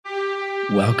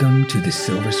Welcome to the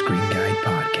Silver Screen Guide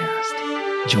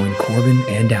podcast. Join Corbin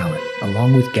and Alan,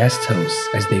 along with guest hosts,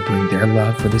 as they bring their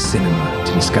love for the cinema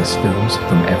to discuss films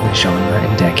from every genre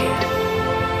and decade.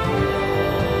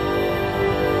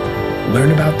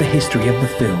 Learn about the history of the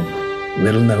film,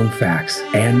 little-known facts,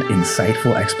 and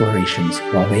insightful explorations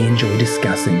while they enjoy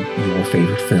discussing your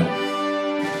favorite film.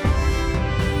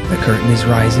 The curtain is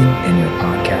rising and your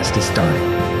podcast is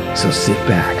starting, so sit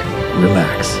back,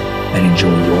 relax, and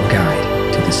enjoy your guide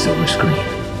to the silver screen.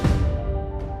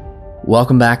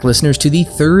 Welcome back, listeners, to the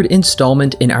third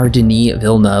installment in our Denis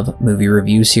Villeneuve movie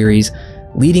review series,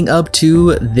 leading up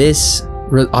to this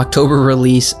October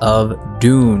release of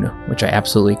Dune, which I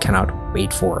absolutely cannot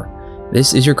wait for.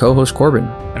 This is your co-host Corbin.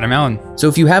 And I'm Alan. So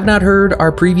if you have not heard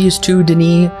our previous two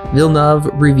Denis Villeneuve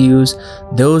reviews,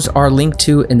 those are linked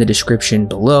to in the description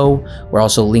below. We're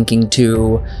also linking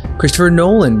to Christopher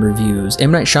Nolan reviews,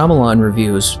 M. Night Shyamalan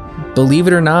reviews. Believe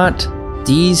it or not,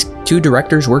 these two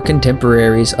directors were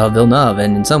contemporaries of Villeneuve,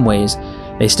 and in some ways,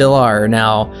 they still are.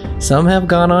 Now, some have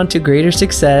gone on to greater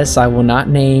success. I will not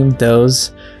name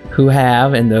those who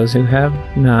have and those who have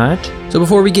not. So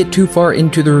before we get too far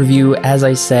into the review, as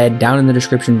I said, down in the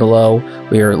description below,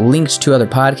 we are links to other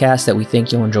podcasts that we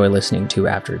think you'll enjoy listening to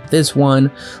after this one.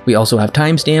 We also have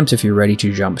timestamps if you're ready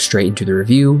to jump straight into the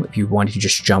review. If you want to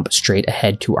just jump straight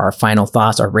ahead to our final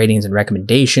thoughts, our ratings and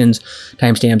recommendations,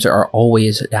 timestamps are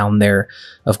always down there.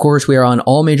 Of course, we are on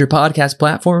all major podcast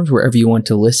platforms. Wherever you want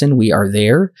to listen, we are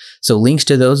there. So links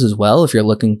to those as well if you're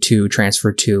looking to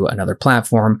transfer to another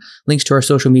platform. Links to our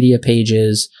social media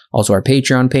pages, also our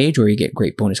Patreon page where you get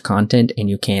great bonus content, and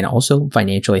you can also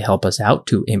financially help us out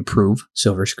to improve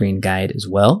Silver Screen Guide as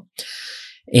well.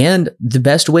 And the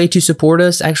best way to support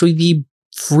us, actually the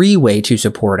free way to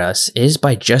support us, is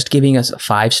by just giving us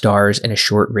 5 stars and a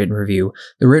short written review.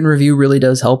 The written review really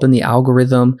does help in the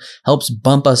algorithm, helps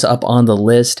bump us up on the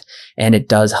list, and it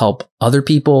does help other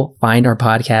people find our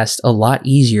podcast a lot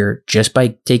easier just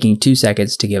by taking 2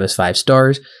 seconds to give us 5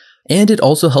 stars. And it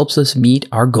also helps us meet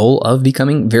our goal of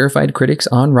becoming verified critics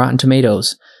on Rotten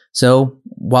Tomatoes. So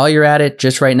while you're at it,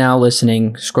 just right now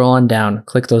listening, scroll on down,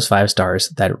 click those 5 stars.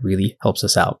 That really helps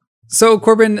us out. So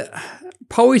Corbin,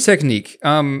 Polytechnique.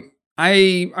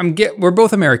 We're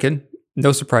both American,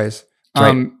 no surprise.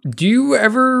 Right. Do you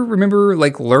ever remember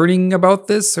learning about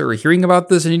this or hearing about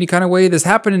this in any kind of way? This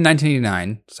happened in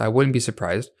 1989, so I wouldn't be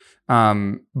surprised.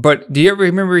 But do you ever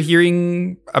remember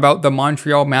hearing about the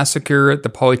Montreal Massacre at the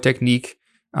Polytechnique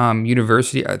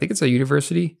University? I think it's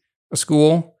a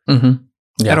school. Mm-hmm.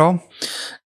 Yeah. At all?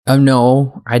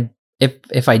 No,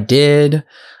 if I did,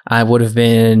 I would have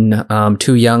been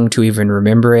too young to even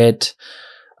remember it.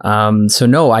 So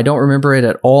no, I don't remember it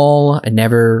at all. I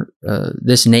never,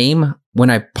 this name, when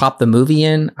I popped the movie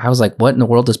in, I was like, what in the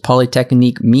world does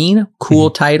Polytechnique mean? Cool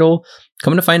title.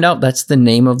 Coming to find out, that's the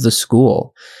name of the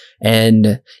school.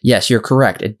 And yes, you're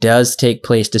correct. It does take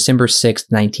place December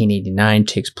 6th, 1989,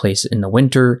 takes place in the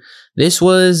winter. This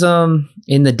was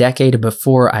in the decade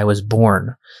before I was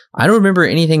born. I don't remember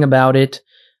anything about it.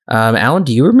 Alan,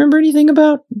 do you remember anything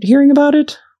about hearing about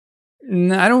it?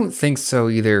 No, I don't think so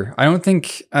either. I don't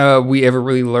think we ever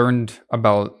really learned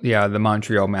about the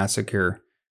Montreal Massacre.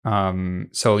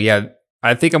 So yeah,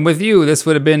 I think I'm with you. This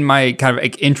would have been my kind of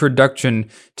introduction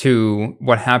to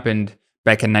what happened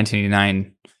back in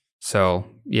 1989. So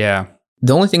yeah.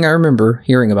 The only thing I remember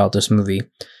hearing about this movie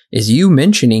is you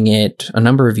mentioning it a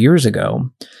number of years ago,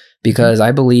 because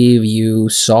I believe you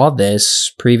saw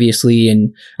this previously,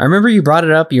 and I remember you brought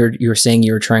it up. You were saying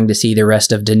you were trying to see the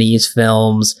rest of Denis'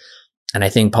 films, and I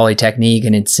think Polytechnique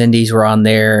and Incendies were on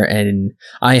there, and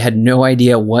I had no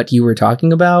idea what you were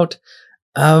talking about.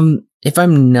 If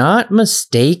I'm not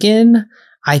mistaken,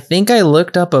 I think I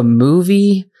looked up a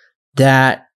movie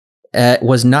that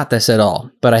was not this at all,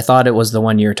 but I thought it was the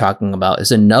one you're talking about.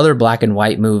 It's another black and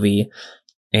white movie,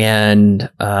 and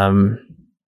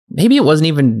maybe it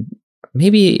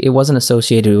wasn't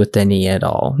associated with Denis at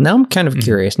all. Now I'm kind of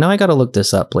curious. Now I got to look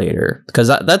this up later, because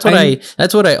that's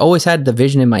what I always had the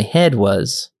vision in my head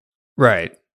was.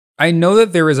 Right. I know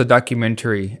that there is a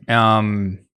documentary,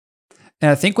 and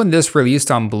I think when this released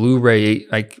on Blu-ray,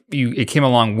 it came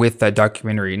along with that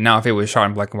documentary. Now, if it was shot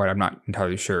in black and white, I'm not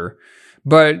entirely sure.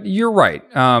 But you're right.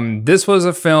 This was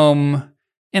a film,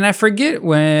 and I forget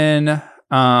when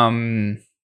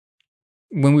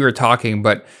we were talking,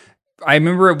 but I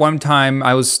remember at one time,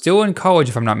 I was still in college,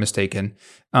 if I'm not mistaken.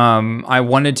 I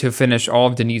wanted to finish all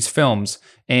of Denis' films,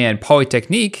 and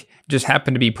Polytechnique just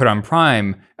happened to be put on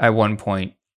Prime at one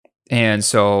point. And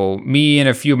so me and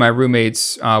a few of my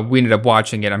roommates, we ended up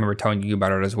watching it. I remember telling you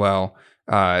about it as well.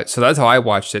 So that's how I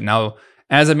watched it. Now,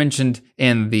 as I mentioned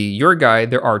in your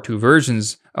guide, there are 2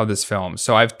 versions of this film.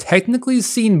 So I've technically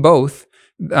seen both.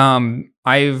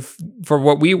 For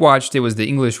what we watched, it was the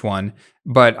English one,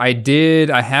 but I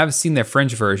have seen the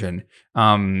French version,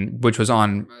 which was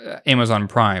on Amazon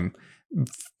Prime.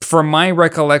 From my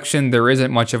recollection, there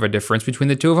isn't much of a difference between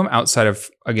the two of them outside of,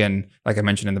 again, like I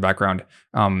mentioned in the background,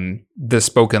 the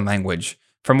spoken language.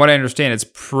 From what I understand, it's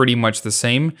pretty much the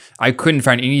same. I couldn't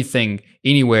find anything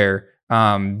anywhere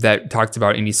that talked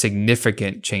about any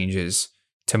significant changes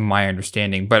to my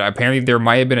understanding. But apparently there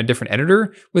might have been a different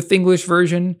editor with the English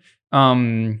version.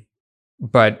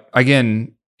 But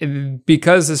again,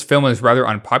 because this film is rather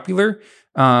unpopular,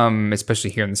 especially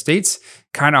here in the States,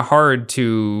 kind of hard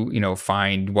to,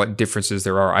 find what differences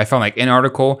there are. I found like an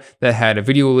article that had a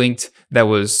video linked that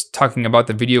was talking about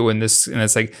the video and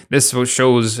it's like, this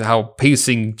shows how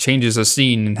pacing changes a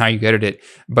scene and how you edit it.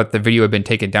 But the video had been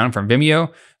taken down from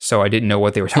Vimeo, so I didn't know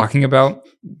what they were talking about.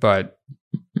 But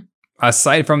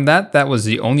aside from that, that was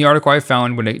the only article I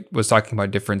found when it was talking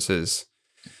about differences.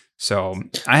 So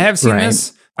I have seen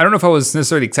this. I don't know if I was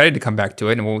necessarily excited to come back to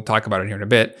it, and we'll talk about it here in a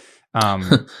bit.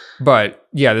 But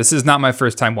yeah, this is not my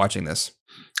first time watching this.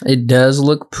 It does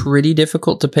look pretty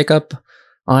difficult to pick up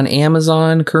on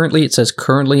Amazon. Currently, it says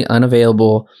currently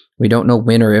unavailable. We don't know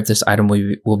when or if this item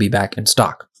will be back in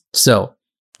stock. So,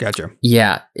 gotcha.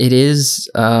 Yeah, it is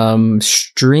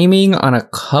streaming on a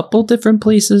couple different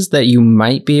places that you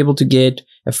might be able to get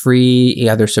a free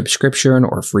either subscription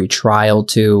or free trial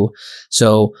to.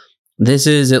 So this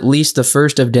is at least the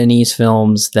first of Denis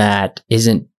films that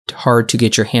isn't hard to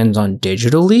get your hands on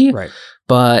digitally. Right.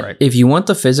 But if you want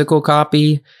the physical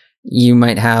copy, you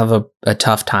might have a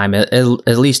tough time, at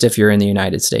least if you're in the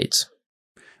United States.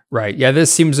 Right. Yeah,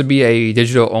 this seems to be a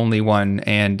digital only one.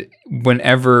 And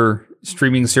whenever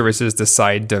streaming services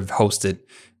decide to host it,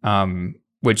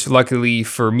 which luckily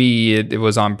for me, it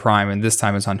was on Prime, and this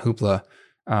time it's on Hoopla.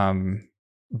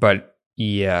 But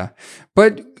yeah.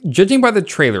 But judging by the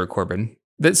trailer, Corbin,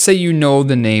 let's say you know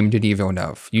the name Denis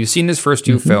Villeneuve. You've seen his first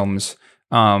 2 films.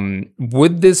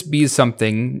 Would this be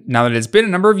something, now that it's been a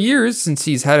number of years since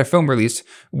he's had a film released,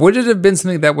 would it have been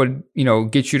something that would,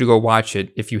 get you to go watch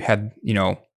it if you had,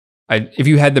 if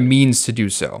you had the means to do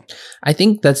so? I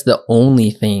think that's the only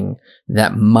thing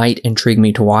that might intrigue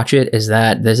me to watch it, is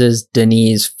that this is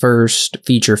Denis' first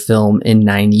feature film in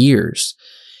 9 years.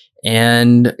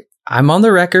 And I'm on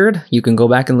the record, you can go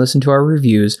back and listen to our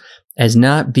reviews, as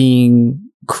not being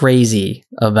crazy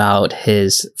about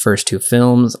his first 2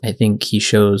 films. I think he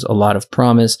shows a lot of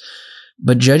promise.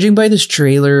 But judging by this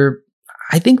trailer,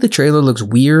 I think the trailer looks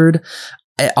weird.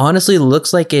 It honestly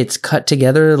looks like it's cut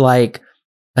together like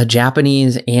a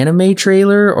Japanese anime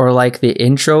trailer, or like the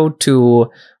intro to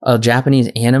a Japanese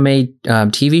anime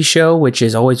TV show, which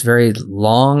is always very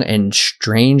long and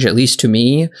strange, at least to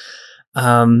me.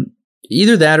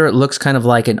 Either that, or it looks kind of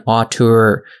like an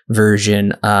auteur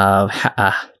version of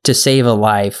To Save a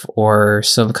Life, or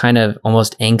some kind of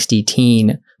almost angsty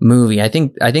teen movie. I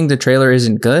think the trailer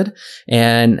isn't good,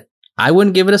 and I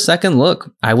wouldn't give it a second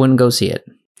look. I wouldn't go see it.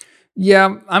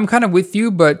 Yeah, I'm kind of with you,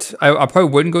 but I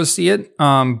probably wouldn't go see it.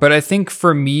 But I think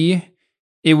for me,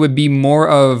 it would be more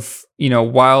of,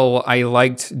 while I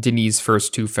liked Denis'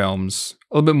 first 2 films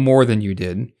a little bit more than you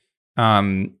did,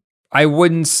 I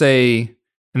wouldn't say,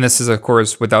 and this is, of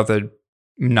course, without the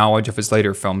knowledge of his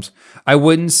later films, I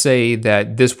wouldn't say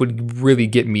that this would really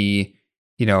get me,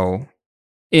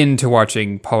 into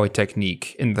watching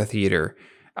Polytechnique in the theater.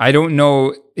 I don't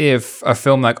know if a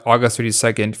film like August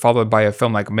 32nd, followed by a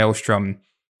film like Maelstrom,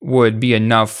 would be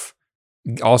enough,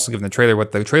 also given the trailer,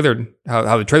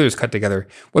 how the trailer is cut together,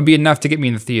 would be enough to get me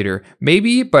in the theater.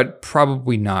 Maybe, but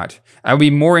probably not. I'd be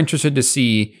more interested to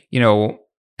see,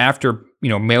 after,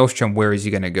 Maelstrom, where is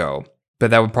he going to go? But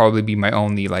that would probably be my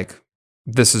only,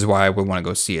 this is why I would want to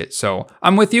go see it. So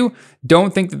I'm with you.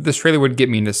 Don't think that this trailer would get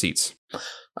me into seats.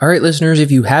 All right, listeners,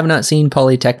 if you have not seen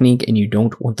Polytechnique and you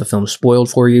don't want the film spoiled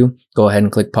for you, go ahead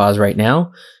and click pause right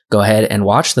now. Go ahead and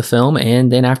watch the film,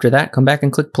 and then after that, come back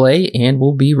and click play, and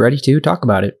we'll be ready to talk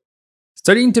about it.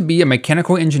 Studying to be a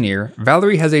mechanical engineer,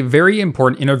 Valerie has a very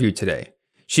important interview today.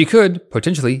 She could,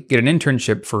 potentially, get an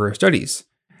internship for her studies.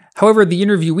 However, the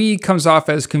interviewee comes off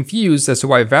as confused as to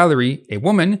why Valerie, a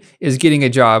woman, is getting a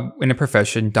job in a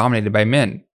profession dominated by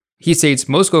men. He states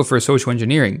most go for social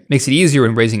engineering, makes it easier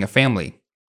when raising a family.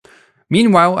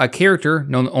 Meanwhile, a character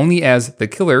known only as the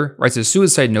Killer writes a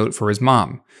suicide note for his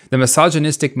mom. The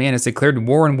misogynistic man has declared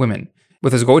war on women,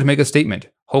 with his goal to make a statement,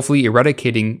 hopefully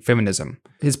eradicating feminism.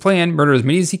 His plan, murder as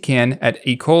many as he can at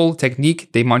École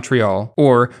Technique de Montréal,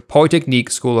 or Polytechnique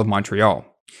School of Montreal.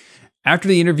 After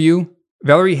the interview,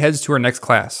 Valerie heads to her next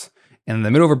class, and in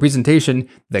the middle of a presentation,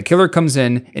 the killer comes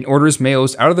in and orders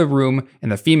males out of the room and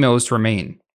the females to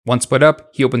remain. Once split up,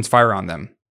 he opens fire on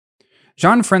them.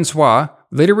 Jean-Francois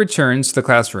later returns to the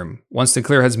classroom. Once the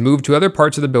killer has moved to other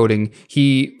parts of the building,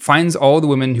 he finds all the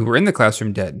women who were in the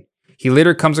classroom dead. He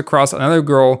later comes across another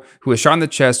girl who is shot in the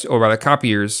chest over by the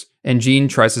copiers, and Jean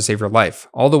tries to save her life,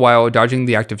 all the while dodging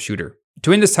the active shooter.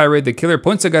 To end this tirade, the killer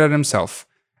points a gun at himself.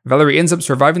 Valerie ends up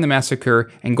surviving the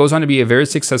massacre and goes on to be a very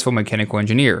successful mechanical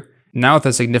engineer. Now with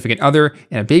a significant other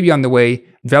and a baby on the way,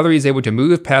 Valerie is able to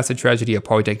move past the tragedy of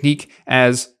Polytechnique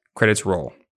as credits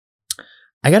roll.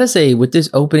 I gotta say, with this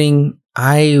opening,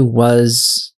 I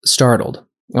was startled.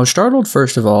 I was startled,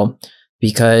 first of all,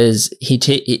 because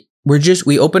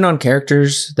we open on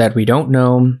characters that we don't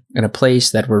know in a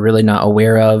place that we're really not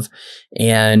aware of.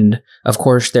 And of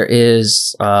course, there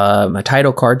is a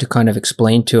title card to kind of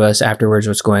explain to us afterwards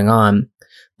what's going on.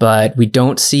 But we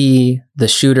don't see the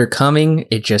shooter coming.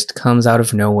 It just comes out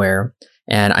of nowhere.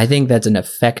 And I think that's an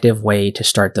effective way to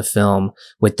start the film,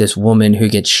 with this woman who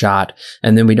gets shot.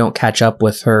 And then we don't catch up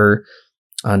with her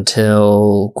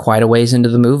until quite a ways into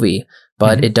the movie.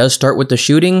 But it does start with the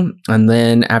shooting, and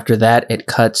then after that, it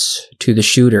cuts to the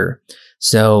shooter.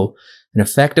 So, an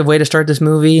effective way to start this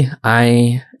movie.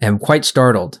 I am quite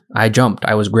startled. I jumped.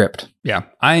 I was gripped. Yeah,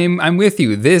 I'm with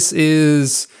you. This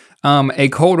is a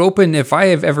cold open if I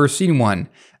have ever seen one.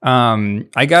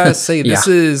 I gotta say, this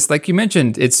is, like you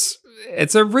mentioned, it's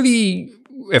a really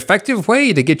effective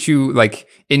way to get you like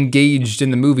engaged in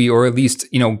the movie, or at least,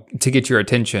 to get your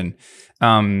attention.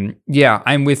 Yeah,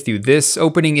 I'm with you. This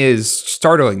opening is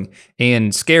startling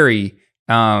and scary,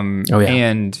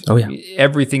 and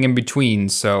everything in between.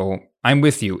 So I'm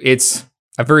with you. It's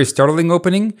a very startling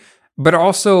opening, but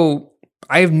also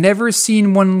I've never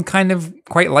seen one kind of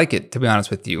quite like it, to be honest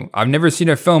with you. I've never seen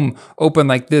a film open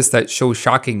like this that's so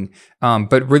shocking,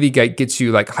 but really gets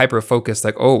you like hyper focused,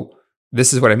 like, oh,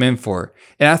 this is what I'm in for.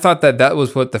 And I thought that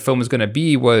was what the film was going to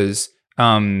be, was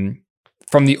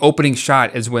from the opening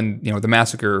shot is when, the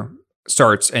massacre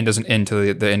starts and doesn't end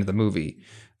to the end of the movie.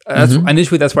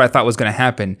 Initially, that's what I thought was going to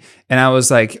happen. And I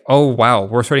was like, oh, wow,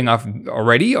 we're starting off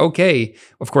already? Okay.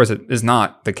 Of course, it is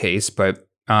not the case, but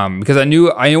because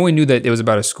I only knew that it was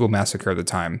about a school massacre at the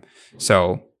time.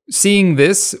 So seeing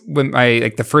this, when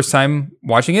the first time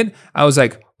watching it, I was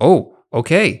like, oh,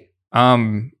 okay.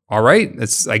 All right,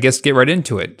 let's, I guess, get right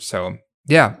into it. So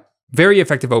yeah, very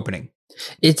effective opening.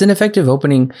 It's an effective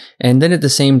opening, and then at the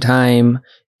same time,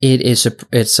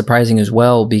 it's surprising as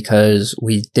well, because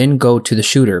we then go to the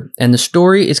shooter, and the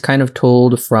story is kind of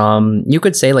told from, you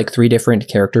could say, like 3 different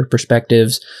character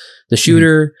perspectives. The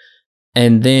shooter,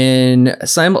 and then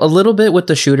a little bit with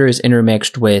the shooter is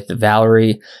intermixed with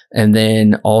Valerie, and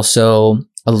then also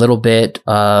a little bit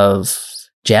of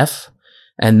Jeff,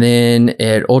 and then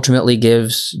it ultimately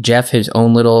gives Jeff his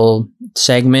own little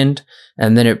segment.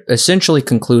 And then it essentially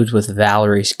concludes with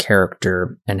Valerie's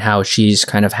character and how she's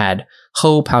kind of had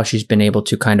hope, how she's been able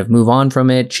to kind of move on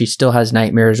from it. She still has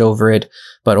nightmares over it,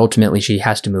 but ultimately she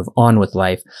has to move on with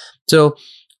life. So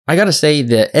I gotta say,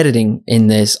 the editing in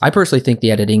this, I personally think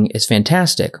the editing is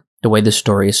fantastic, the way the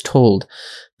story is told,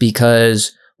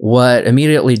 because what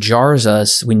immediately jars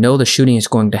us, we know the shooting is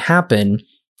going to happen.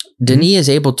 Denis is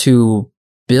able to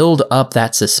build up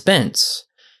that suspense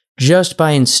just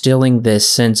by instilling this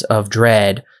sense of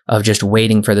dread of just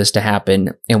waiting for this to happen.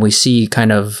 And we see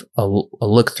kind of a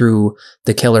look through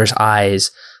the killer's eyes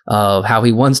of how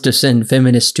he wants to send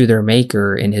feminists to their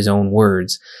maker, in his own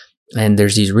words. And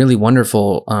there's these really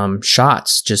wonderful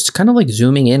shots, just kind of like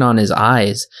zooming in on his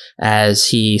eyes as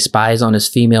he spies on his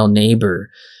female neighbor,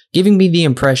 giving me the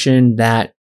impression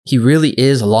that he really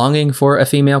is longing for a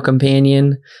female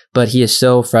companion, but he is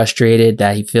so frustrated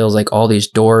that he feels like all these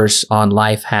doors on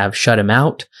life have shut him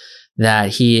out, that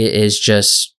he is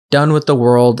just done with the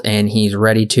world and he's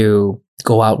ready to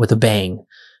go out with a bang,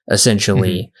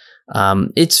 essentially.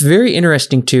 It's very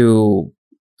interesting to,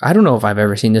 I don't know if I've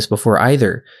ever seen this before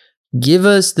either, give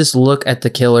us this look at the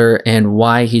killer and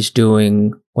why he's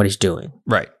doing what he's doing.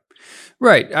 Right.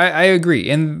 I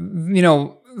agree. And,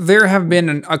 there have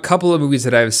been a couple of movies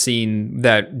that I've seen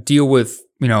that deal with,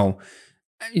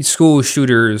 school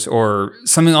shooters or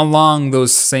something along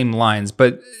those same lines.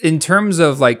 But in terms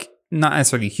of like, not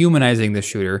necessarily humanizing the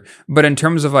shooter, but in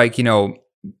terms of like,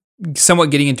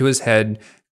 somewhat getting into his head,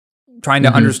 trying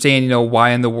to understand,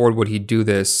 why in the world would he do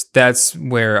this? That's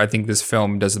where I think this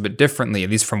film does a bit differently, at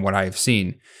least from what I've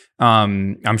seen.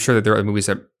 I'm sure that there are other movies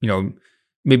that,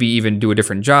 maybe even do a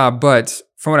different job, but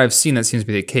from what I've seen, that seems to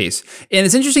be the case. And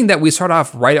it's interesting that we start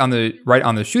off right on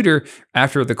the shooter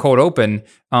after the cold open.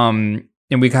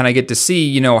 and we kind of get to see,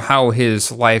 you know, how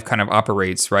his life kind of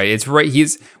operates, right? It's right.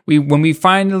 When we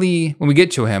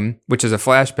get to him, which is a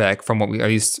flashback from what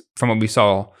we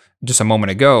saw just a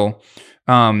moment ago.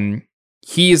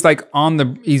 He is like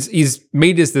he's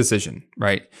made his decision,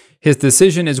 right? His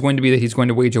decision is going to be that he's going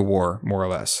to wage a war, more or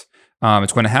less.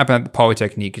 It's going to happen at the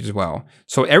Polytechnique as well.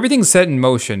 So everything's set in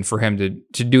motion for him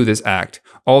to do this act.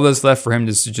 All that's left for him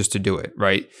is just to do it,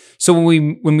 right? So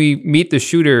when we meet the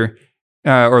shooter,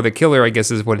 or the killer, I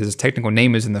guess is what his technical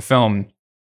name is in the film,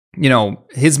 you know,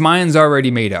 his mind's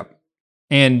already made up.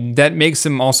 And that makes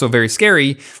him also very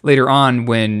scary later on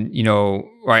when, you know,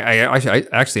 I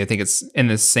think it's in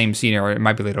the same scene, or it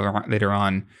might be later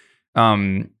on,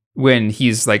 when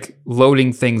he's like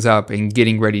loading things up and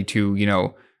getting ready to, you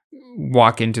know,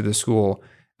 walk into the school.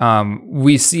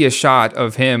 We see a shot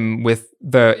of him with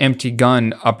the empty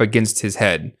gun up against his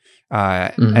head.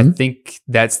 I think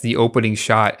that's the opening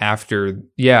shot after.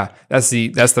 Yeah, that's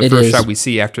the first shot we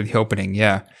see after the opening.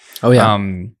 Yeah. Oh yeah.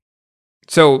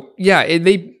 So yeah,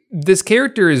 this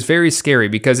character is very scary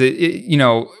because it you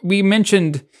know, we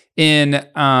mentioned in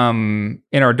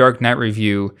our Dark Knight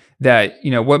review that,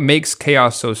 you know, what makes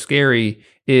Chaos so scary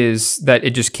is that it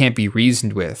just can't be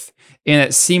reasoned with, and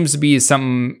it seems to be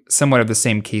somewhat of the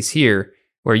same case here,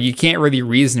 where you can't really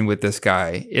reason with this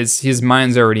guy. His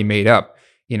mind's already made up.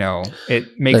 You know,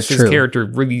 it makes his character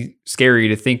really scary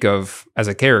to think of as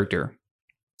a character.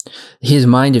 His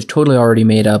mind is totally already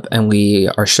made up, and we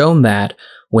are shown that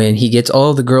when he gets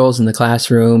all the girls in the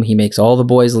classroom, he makes all the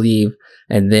boys leave,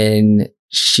 and then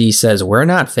she says, "We're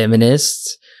not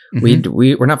feminists.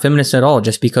 We're not feminists at all,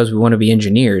 just because we want to be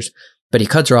engineers." But he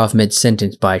cuts her off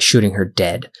mid-sentence by shooting her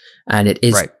dead, and it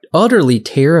is utterly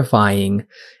terrifying.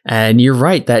 And you're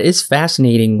right, that is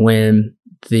fascinating when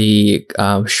the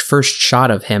first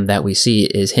shot of him that we see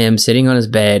is him sitting on his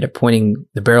bed, pointing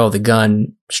the barrel of the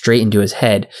gun straight into his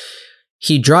head.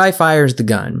 He dry fires the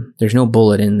gun. There's no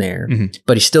bullet in there,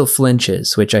 but he still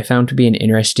flinches, which I found to be an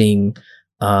interesting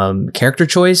character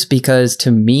choice, because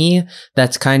to me,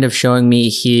 that's kind of showing me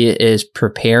he is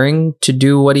preparing to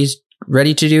do what he's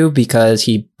ready to do, because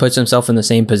he puts himself in the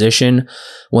same position.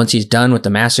 Once he's done with the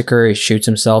massacre, he shoots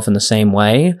himself in the same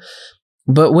way.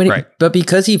 But but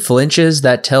because he flinches,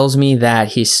 that tells me that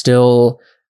he's still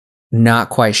not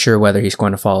quite sure whether he's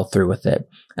going to follow through with it.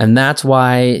 And that's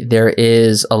why there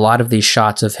is a lot of these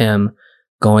shots of him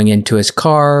going into his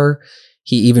car.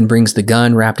 He even brings the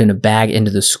gun wrapped in a bag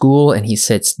into the school, and he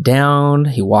sits down,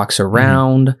 he walks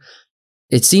around.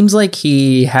 It seems like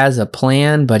he has a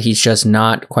plan, but he's just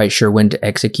not quite sure when to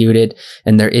execute it.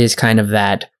 And there is kind of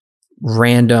that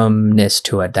randomness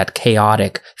to it, that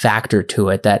chaotic factor to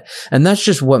it, and that's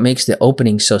just what makes the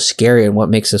opening so scary, and what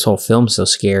makes this whole film so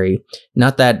scary.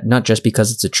 Not just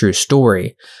because it's a true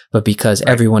story, but because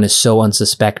everyone is so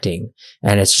unsuspecting,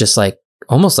 and it's just like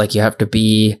almost like you have to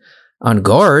be on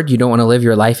guard. You don't want to live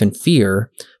your life in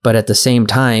fear, but at the same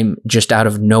time, just out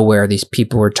of nowhere, these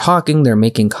people are talking, they're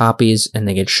making copies, and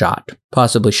they get shot,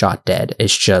 possibly shot dead.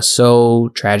 It's just so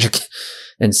tragic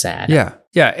and sad.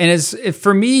 Yeah, and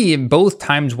for me, both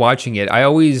times watching it, I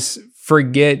always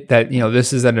forget that, you know,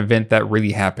 this is an event that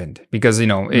really happened, because, you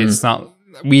know, it's not,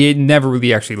 we never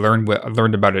really actually learned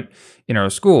about it in our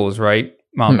schools, right?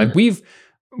 Like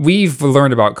we've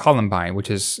learned about Columbine, which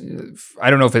is, I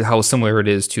don't know how similar it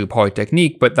is to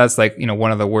Polytechnique, but that's like, you know,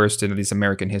 one of the worst in at least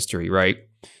American history, right?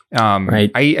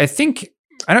 I think,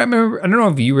 I don't know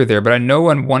if you were there, but I know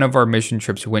on one of our mission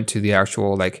trips we went to the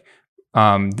actual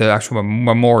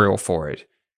memorial for it.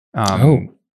 Oh,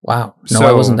 wow. No,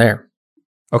 I wasn't there.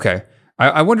 Okay.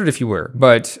 I wondered if you were,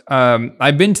 but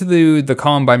I've been to the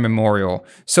Columbine Memorial.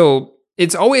 So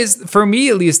it's always, for me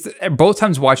at least, both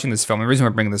times watching this film, the reason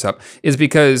I'm bringing this up is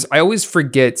because I always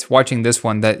forget watching this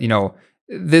one that, you know,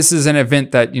 this is an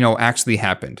event that, you know, actually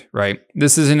happened, right?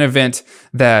 This is an event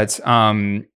that,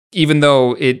 even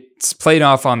though it's played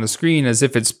off on the screen as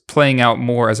if it's playing out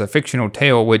more as a fictional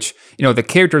tale, which, you know, the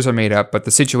characters are made up, but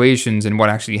the situations and what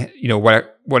actually, you know,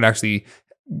 what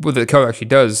the killer actually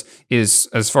does is,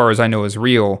 as far as I know, is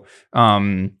real.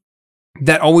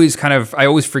 That always I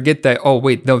always forget that, oh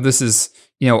wait, no, this is,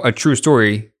 you know, a true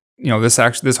story. You know,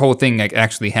 this whole thing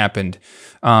actually happened.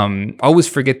 I always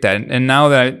forget that. And now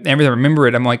that I remember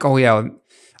it, I'm like, oh yeah,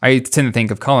 I tend to think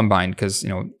of Columbine because, you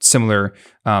know, similar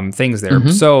things there.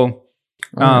 So,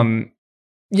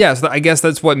 yeah, so I guess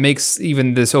that's what makes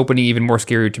even this opening even more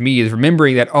scary to me, is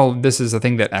remembering that, oh, this is a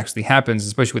thing that actually happens,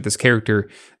 especially with this character.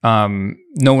 Known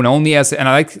only as, and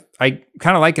I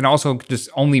kind of like it, also just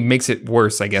only makes it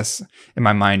worse, I guess, in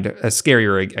my mind, as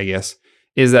scarier, I guess,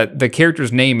 is that the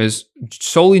character's name is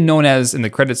solely known as, in the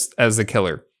credits, as the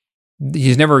killer.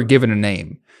 He's never given a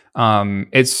name.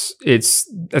 It's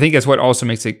I think that's what also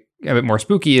makes it a bit more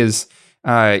spooky is,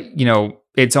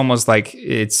 it's almost like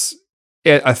it's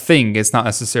a thing. It's not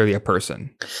necessarily a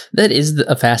person. That is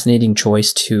a fascinating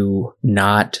choice to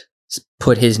not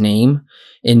put his name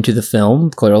into the film.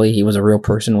 Clearly, he was a real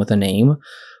person with a name.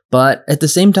 But at the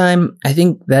same time, I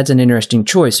think that's an interesting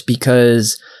choice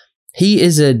because he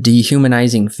is a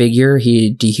dehumanizing figure.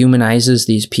 He dehumanizes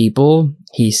these people.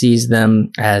 He sees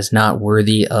them as not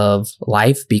worthy of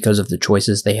life because of the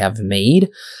choices they have made.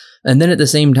 And then at the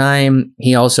same time,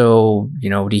 he also,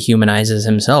 dehumanizes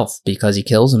himself because he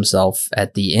kills himself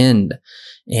at the end.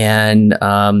 And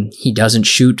he doesn't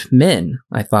shoot men,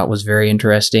 I thought was very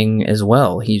interesting as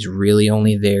well. He's really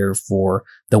only there for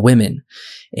the women.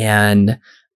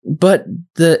 But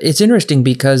it's interesting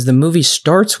because the movie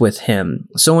starts with him.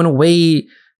 So in a way,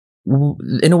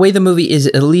 the movie is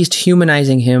at least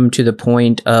humanizing him to the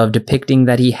point of depicting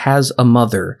that he has a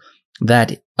mother,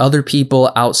 that other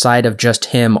people outside of just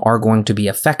him are going to be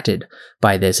affected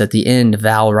by this. At the end,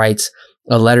 Val writes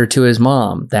a letter to his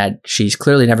mom that she's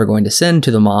clearly never going to send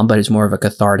to the mom, but it's more of a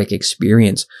cathartic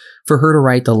experience for her to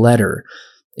write the letter.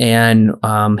 And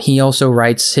he also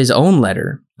writes his own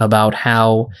letter about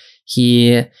how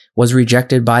he was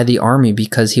rejected by the army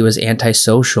because he was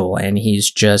antisocial, and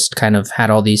he's just kind of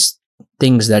had all these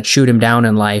things that shoot him down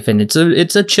in life. And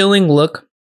it's a chilling look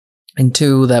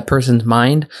into that person's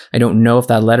mind. I don't know if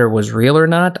that letter was real or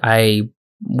not. I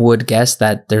would guess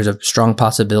that there's a strong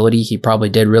possibility he probably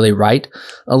did really write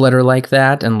a letter like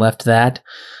that and left that,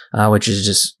 which is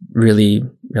just really,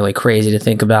 really crazy to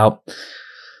think about.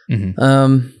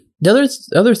 Mm-hmm. The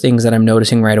other things that I'm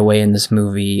noticing right away in this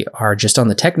movie are just on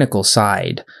the technical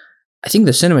side. I think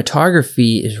the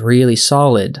cinematography is really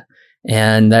solid,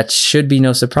 and that should be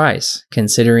no surprise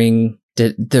considering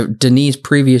Denis'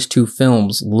 previous two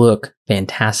films look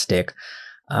fantastic.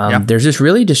 There's this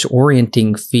really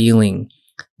disorienting feeling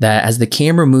that as the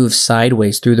camera moves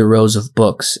sideways through the rows of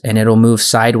books, and it'll move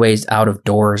sideways out of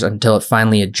doors until it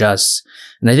finally adjusts.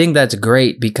 And I think that's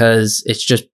great because it's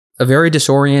just a very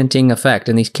disorienting effect,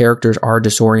 and these characters are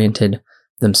disoriented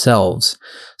themselves.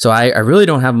 So I really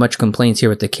don't have much complaints here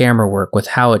with the camera work, with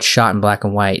how it's shot in black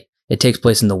and white. It takes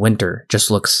place in the winter, just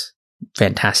looks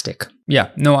fantastic. Yeah,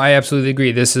 no, I absolutely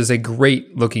agree. This is a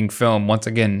great looking film, once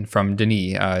again, from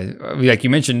Denis. Like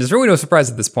you mentioned, there's really no surprise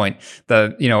at this point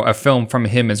that, a film from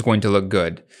him is going to look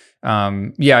good.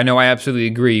 No, I absolutely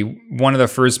agree. One of the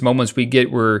first moments we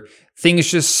get where things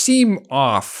just seem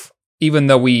off, even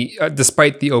though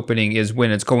despite the opening, is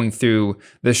when it's going through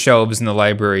the shelves in the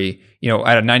library,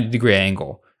 at a 90-degree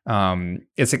angle.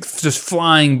 It's like just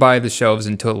flying by the shelves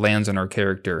until it lands on our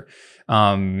character.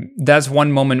 That's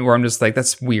one moment where I'm just like,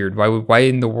 that's weird. Why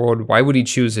in the world? Why would he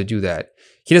choose to do that?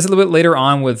 He does it a little bit later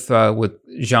on with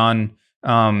Jean,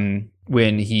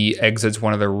 when he exits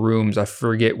one of the rooms. I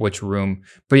forget which room,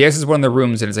 but he exits one of the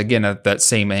rooms and it's again at that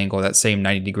same angle, that same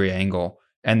 90-degree angle,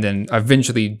 and then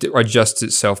eventually adjusts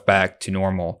itself back to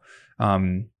normal.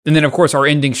 And then, of course, our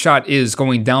ending shot is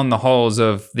going down the halls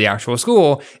of the actual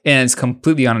school, and it's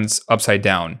completely on its upside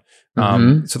down.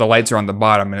 So the lights are on the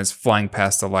bottom, and it's flying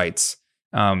past the lights.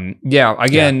 And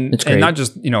not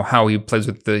just how he plays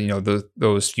with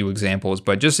those few examples,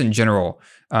 but just in general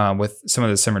with some of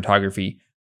the cinematography.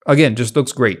 Again, just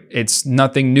looks great. It's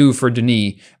nothing new for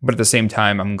Denis, but at the same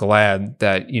time, I'm glad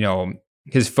that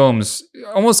his films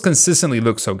almost consistently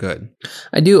look so good.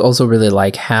 I do also really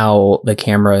like how the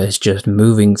camera is just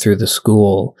moving through the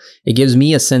school. It gives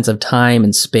me a sense of time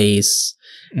and space,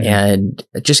 and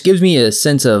it just gives me a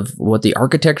sense of what the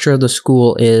architecture of the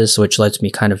school is, which lets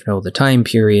me kind of know the time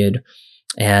period.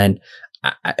 And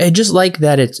I just like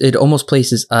that it almost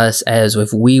places us as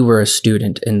if we were a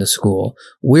student in the school.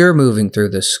 We're moving through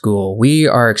the school. We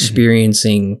are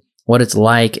experiencing what it's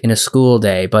like in a school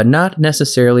day, but not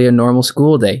necessarily a normal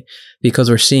school day, because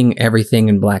we're seeing everything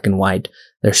in black and white.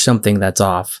 There's something that's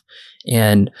off.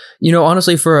 And,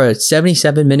 honestly, for a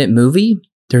 77-minute movie,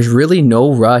 there's really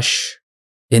no rush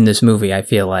in this movie. I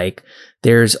feel like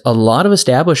there's a lot of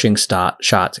establishing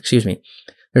shots.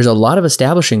 There's a lot of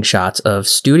establishing shots of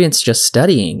students just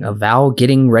studying, of Val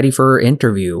getting ready for her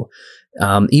interview,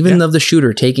 even of the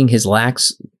shooter taking his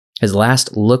last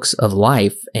looks of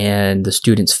life and the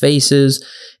students' faces.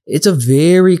 It's a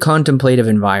very contemplative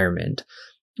environment.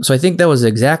 So I think that was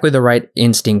exactly the right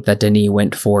instinct that Denis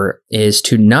went for, is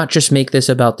to not just make this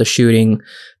about the shooting,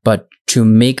 but to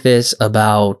make this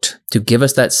to give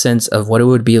us that sense of what it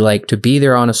would be like to be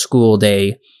there on a school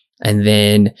day. And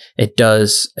then it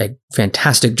does a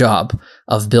fantastic job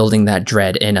of building that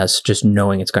dread in us, just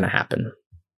knowing it's going to happen.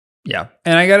 Yeah.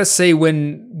 And I got to say,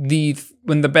 when the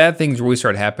bad things really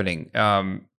start happening,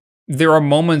 there are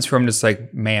moments where I'm just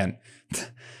like, man,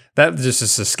 that just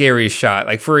is a scary shot.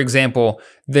 Like, for example,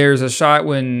 there's a shot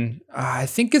when I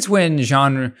think it's when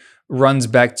Jean runs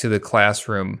back to the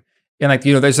classroom, and like,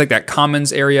 there's like that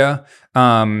commons area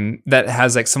that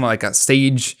has like some like a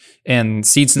stage and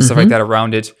seats and stuff like that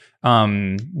around it.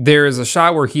 There's a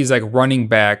shot where he's like running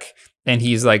back and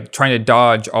he's like trying to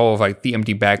dodge all of like the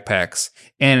empty backpacks,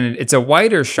 and it's a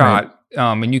wider shot,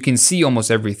 and you can see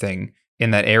almost everything in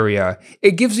that area.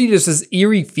 It gives you just this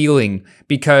eerie feeling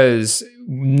because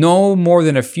no more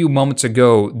than a few moments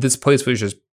ago, this place was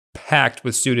just packed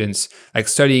with students like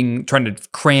studying, trying to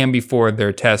cram before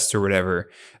their tests or whatever.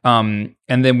 And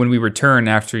then when we return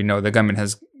after, the gunman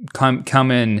has come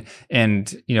in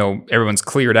and, everyone's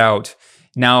cleared out,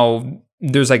 now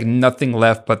there's like nothing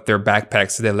left but their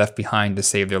backpacks that they left behind to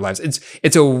save their lives.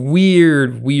 It's a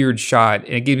weird shot,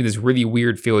 and it gave me this really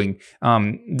weird feeling.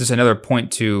 Just another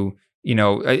point to,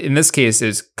 in this case,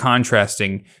 is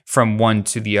contrasting from one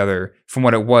to the other, from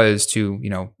what it was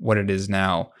to, what it is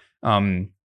now.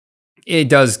 It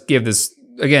does give this,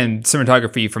 again,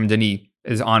 cinematography from Denis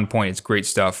is on point. It's great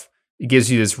stuff. It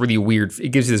gives you this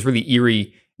really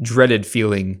eerie, dreaded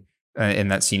feeling in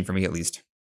that scene for me, at least.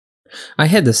 I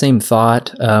had the same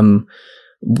thought.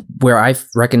 Where I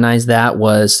recognized that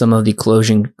was some of the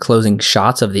closing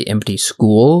shots of the empty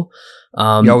school.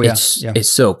 It's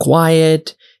so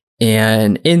quiet.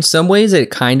 And in some ways,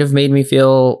 it kind of made me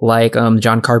feel like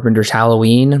John Carpenter's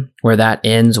Halloween, where that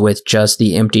ends with just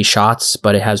the empty shots,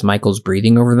 but it has Michael's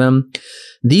breathing over them.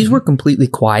 These were completely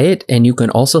quiet, and you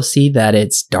can also see that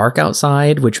it's dark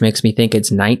outside, which makes me think it's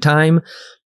nighttime.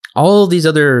 All of these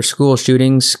other school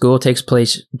takes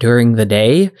place during the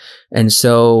day, and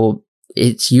so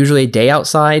it's usually day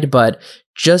outside, but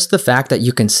just the fact that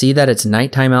you can see that it's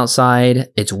nighttime outside,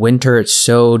 it's winter, it's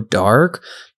so dark,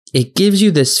 it gives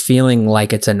you this feeling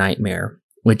like it's a nightmare,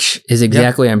 which is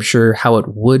exactly, I'm sure, how it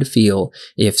would feel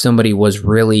if somebody was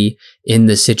really in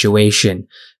this situation.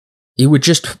 It would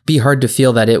just be hard to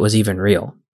feel that it was even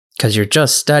real, because you're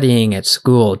just studying at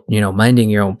school, minding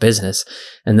your own business.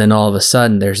 And then all of a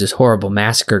sudden there's this horrible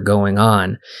massacre going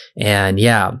on. And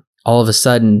all of a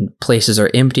sudden places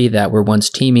are empty that were once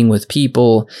teeming with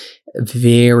people.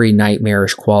 Very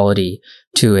nightmarish quality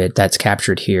to it that's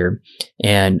captured here.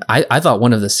 And I thought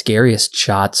one of the scariest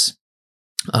shots,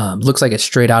 looks like it's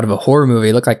straight out of a horror movie.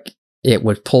 It looked like it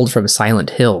was pulled from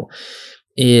Silent Hill,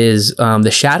 is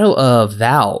the shadow of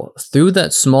Val through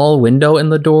that small window in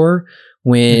the door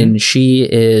when she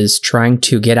is trying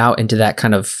to get out into that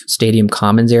kind of stadium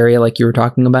commons area like you were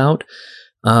talking about.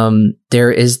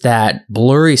 There is that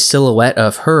blurry silhouette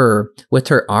of her with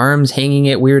her arms hanging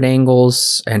at weird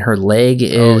angles, and her leg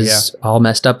is all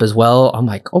messed up as well. I'm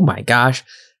like, oh my gosh,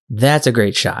 that's a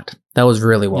great shot. That was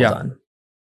really well done.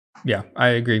 Yeah, I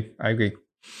agree.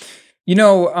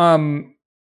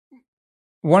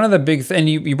 One of the big and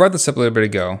you brought this up a little bit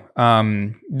ago.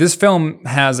 This film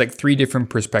has like 3 different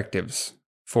perspectives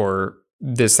for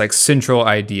this like central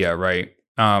idea, right?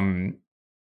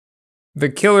 The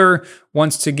killer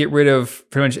wants to get rid of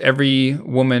pretty much every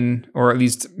woman, or at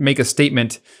least make a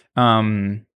statement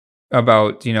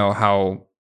about, how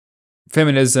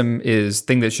feminism is a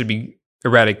thing that should be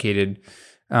eradicated.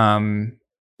 And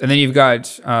then you've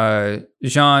got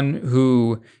Jean,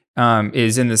 who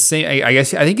is in the same, I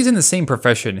think he's in the same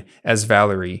profession as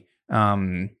Valerie,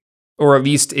 or at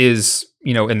least is,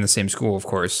 in the same school, of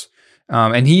course.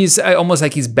 And he's almost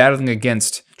like he's battling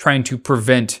against trying to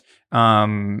prevent,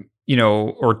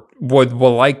 or would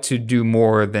like to do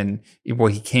more than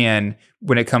what he can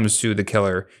when it comes to the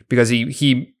killer, because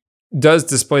he does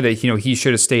display that, he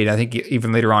should have stayed. I think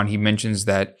even later on he mentions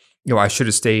that, I should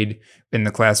have stayed in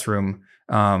the classroom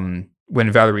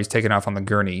when Valerie's taken off on the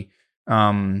gurney.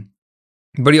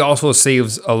 But he also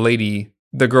saves a lady,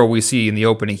 the girl we see in the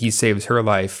opening. He saves her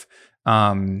life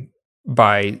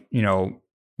by,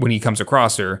 when he comes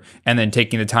across her, and then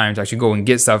taking the time to actually go and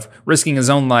get stuff, risking his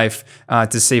own life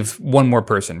to save one more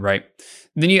person, right?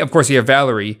 Then you have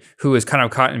Valerie, who is kind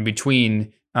of caught in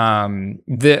between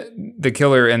the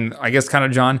killer and I guess kind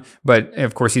of John, but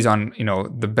of course he's on,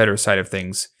 the better side of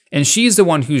things. And she's the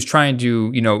one who's trying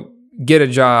to, get a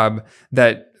job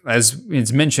that, as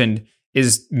it's mentioned,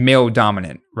 is male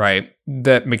dominant, right?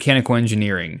 That mechanical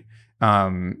engineering.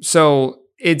 So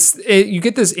you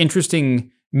get this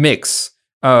interesting mix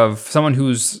of someone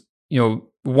who's,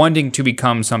 wanting to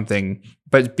become something,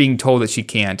 but being told that she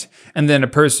can't. And then a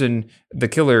person, the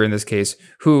killer in this case,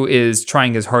 who is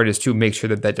trying his hardest to make sure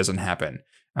that that doesn't happen.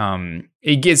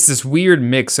 It gets this weird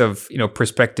mix of,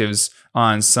 perspectives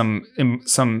on some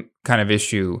kind of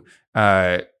issue.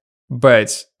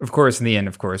 But of course, in the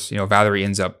end, Valerie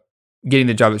ends up getting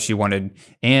the job that she wanted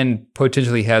and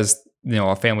potentially has,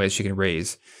 a family that she can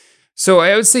raise. So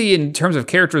I would say in terms of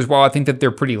characters, while I think that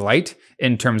they're pretty light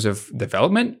in terms of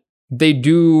development, they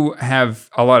do have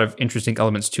a lot of interesting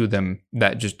elements to them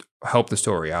that just help the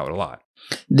story out a lot.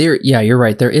 You're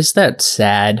right. There is that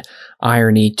sad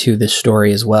irony to this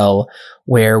story as well,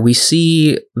 where we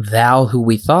see Val, who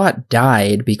we thought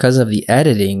died because of the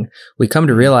editing. We come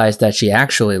to realize that she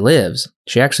actually lives.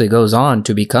 She actually goes on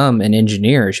to become an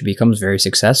engineer. She becomes very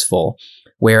successful,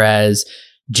 whereas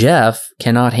Jeff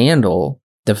cannot handle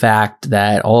the fact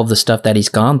that all of the stuff that he's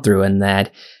gone through and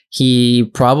that he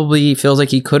probably feels like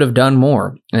he could have done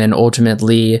more. And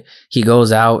ultimately, he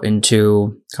goes out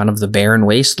into kind of the barren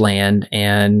wasteland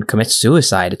and commits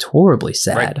suicide. It's horribly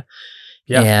sad. Right.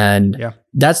 Yeah. And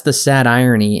that's the sad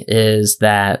irony, is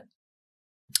that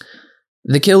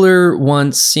the killer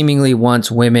seemingly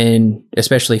wants women,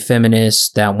 especially feminists,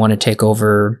 that want to take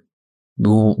over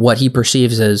what he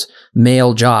perceives as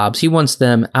male jobs. He wants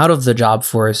them out of the job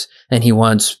force, and he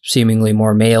wants seemingly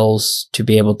more males to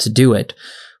be able to do it.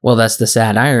 Well, that's the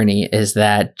sad irony, is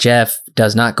that Jeff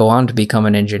does not go on to become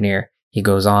an engineer. He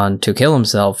goes on to kill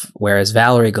himself, whereas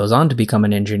Valerie goes on to become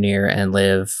an engineer and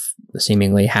live a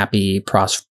seemingly happy,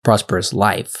 prosperous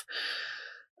life.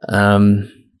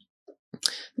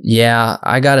 Yeah,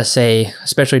 I gotta say,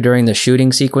 especially during the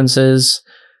shooting sequences,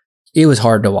 it was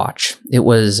hard to watch. It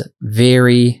was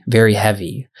very, very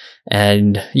heavy.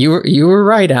 And you were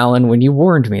right, Alan, when you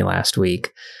warned me last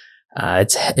week.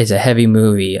 It's a heavy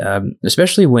movie,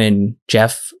 especially when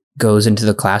Jeff goes into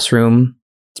the classroom,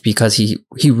 because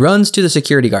he runs to the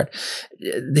security guard.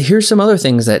 Here's some other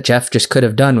things that Jeff just could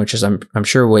have done, which is I'm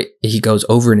sure what he goes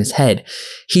over in his head.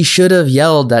 He should have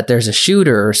yelled that there's a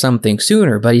shooter or something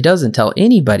sooner, but he doesn't tell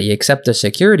anybody except the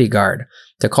security guard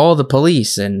to call the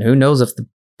police, and who knows if the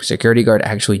security guard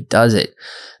actually does it.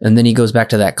 And then he goes back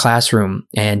to that classroom,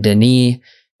 and Denis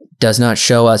does not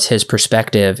show us his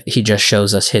perspective. He just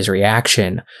shows us his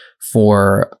reaction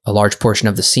for a large portion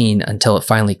of the scene until it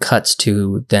finally cuts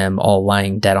to them all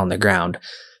lying dead on the ground.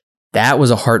 That was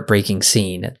a heartbreaking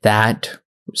scene. That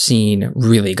scene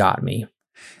really got me.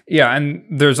 Yeah, and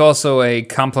there's also a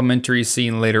complimentary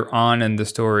scene later on in the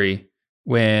story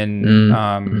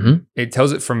when it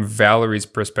tells it from Valerie's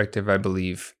perspective, I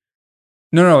believe.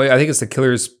 No, I think it's the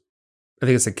killer's. I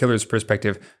think it's the killer's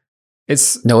perspective.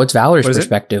 It's Valerie's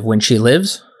perspective when she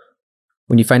lives.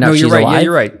 When you find out she's right. alive. Yeah,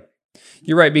 you're right.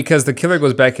 You're right, because the killer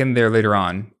goes back in there later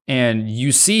on, and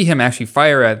you see him actually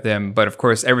fire at them, but of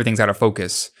course everything's out of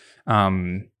focus,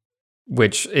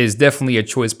 which is definitely a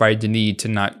choice by Denis to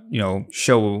not,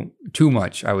 show too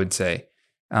much, I would say.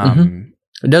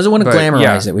 It doesn't want to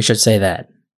glamorize it. We should say that.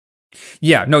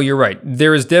 Yeah, no, you're right.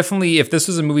 There is definitely, if this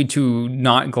was a movie to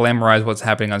not glamorize what's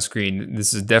happening on screen,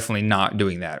 this is definitely not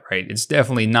doing that, right? It's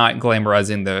definitely not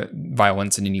glamorizing the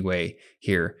violence in any way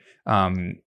here.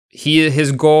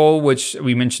 His goal, which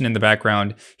we mentioned in the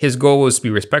background, his goal was to be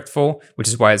respectful, which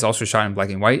is why it's also shot in black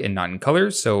and white and not in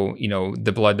colors. So,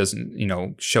 the blood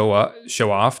doesn't, show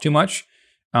off too much.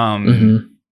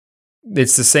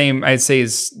 It's the same, I'd say,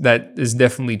 that is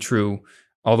definitely true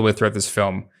all the way throughout this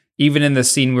film. Even in the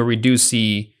scene where we do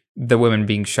see the women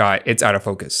being shot, it's out of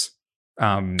focus.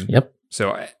 Yep.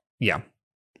 So, yeah.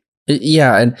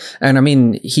 Yeah, and I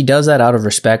mean, he does that out of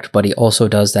respect, but he also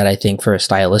does that, I think, for a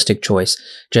stylistic choice,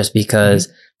 just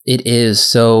because it is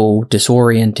so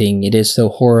disorienting, it is so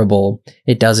horrible,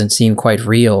 it doesn't seem quite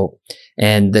real,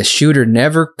 and the shooter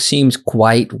never seems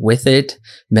quite with it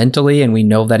mentally, and we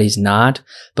know that he's not,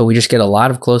 but we just get a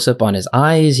lot of close-up on his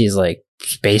eyes, he's like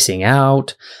spacing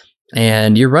out,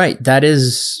 and you're right, that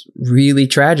is really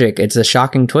tragic. It's a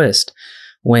shocking twist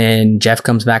when Jeff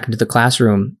comes back into the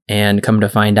classroom and come to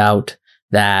find out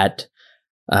that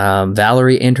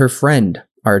Valerie and her friend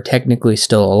are technically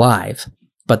still alive,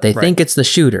 but they think it's the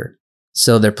shooter.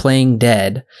 So they're playing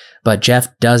dead, but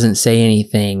Jeff doesn't say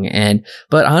anything.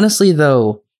 But honestly,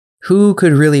 though, who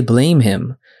could really blame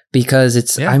him?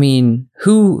 Because I mean,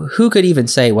 who could even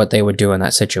say what they would do in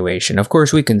that situation? Of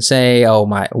course, we can say,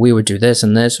 we would do this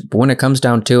and this. But when it comes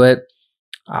down to it,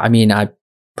 I mean, I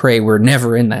pray we're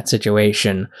never in that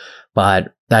situation.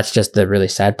 But that's just the really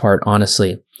sad part,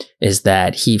 honestly, is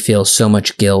that he feels so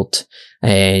much guilt.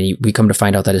 And we come to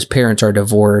find out that his parents are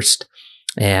divorced.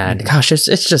 And gosh, it's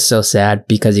just so sad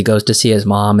because he goes to see his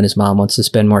mom and his mom wants to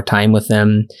spend more time with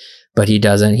him, but he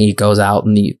doesn't. He goes out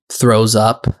and he throws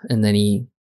up and then he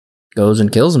goes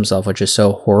and kills himself, which is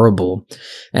so horrible.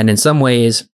 And in some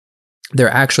ways, they're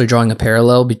actually drawing a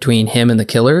parallel between him and the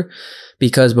killer,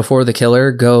 because before the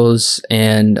killer goes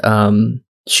and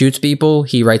shoots people,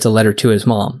 he writes a letter to his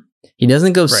mom. He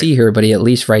doesn't go see her, but he at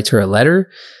least writes her a letter,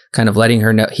 kind of letting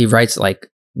her know. He writes like,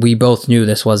 we both knew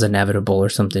this was inevitable or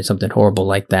something horrible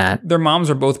like that. Their moms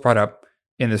are both brought up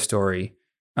in the story.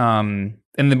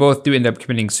 And they both do end up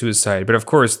committing suicide. But of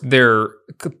course, they're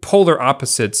polar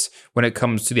opposites when it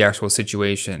comes to the actual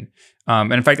situation.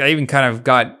 And in fact, I even kind of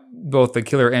got both the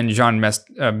killer and Jean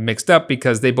mixed up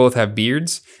because they both have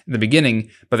beards in the beginning,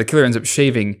 but the killer ends up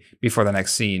shaving before the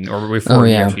next scene or before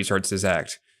he actually starts his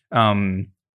act.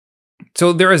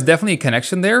 So there is definitely a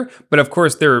connection there. But of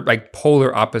course, they're like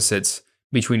polar opposites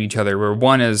between each other, where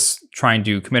one is trying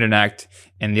to commit an act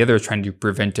and the other is trying to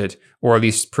prevent it, or at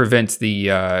least prevent the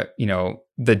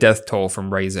the death toll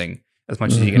from rising as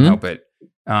much as he can help it.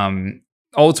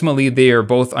 Ultimately, they are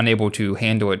both unable to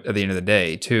handle it at the end of the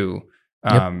day, too,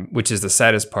 which is the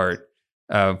saddest part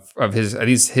of his, at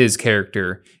least his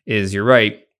character. Is, you're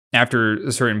right, after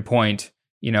a certain point,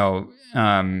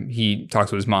 he talks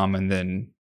to his mom and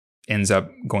then ends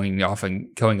up going off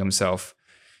and killing himself.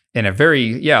 In a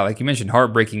very, like you mentioned,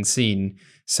 heartbreaking scene.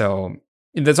 So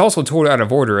that's also told out of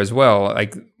order as well.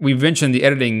 Like we mentioned the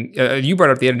editing, you brought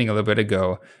up the editing a little bit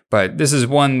ago, but this is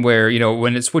one where,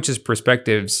 when it switches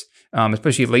perspectives,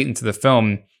 especially late into the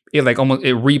film, it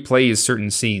replays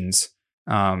certain scenes.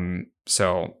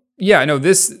 So yeah, no,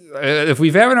 this, if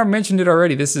we haven't mentioned it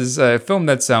already, this is a film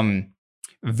that's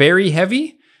very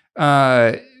heavy.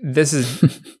 This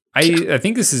is, I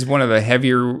think this is one of the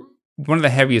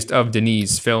heaviest of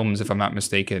Denis films, if I'm not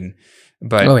mistaken.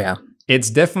 But it's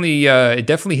definitely it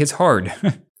definitely hits hard.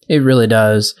 It really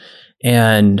does.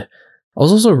 And I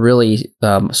was also really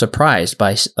surprised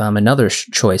by another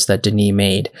choice that Denis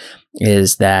made,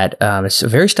 is that it's a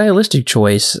very stylistic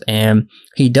choice, and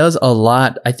he does a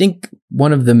lot. I think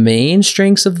one of the main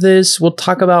strengths of this, we'll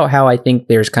talk about how I think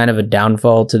there's kind of a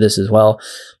downfall to this as well.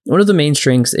 One of the main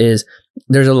strengths is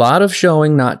there's a lot of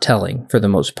showing, not telling, for the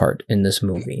most part in this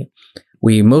movie.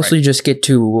 We mostly just get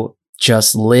to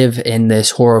just live in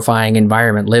this horrifying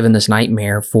environment, live in this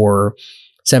nightmare for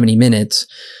 70 minutes.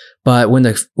 But when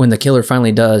the killer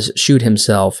finally does shoot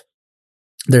himself,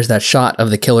 there's that shot of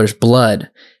the killer's blood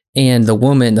and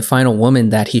the final woman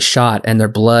that he shot, and their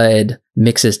blood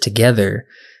mixes together.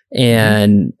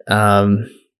 And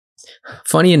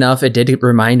funny enough, it did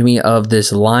remind me of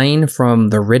this line from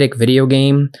the Riddick video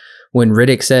game when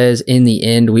Riddick says, "In the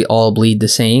end, we all bleed the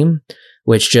same,"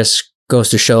 which just goes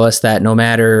to show us that no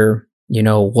matter,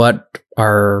 what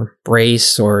our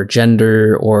race or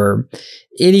gender or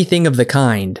anything of the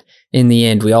kind, in the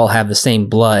end, we all have the same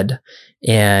blood.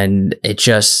 And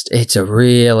it's a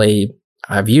really,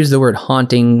 I've used the word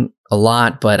haunting a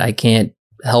lot, but I can't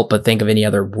help but think of any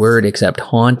other word except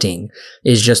haunting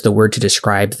is just the word to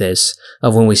describe this,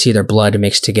 of when we see their blood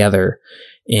mixed together.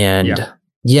 And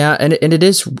and it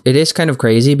is kind of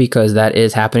crazy because that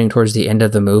is happening towards the end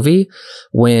of the movie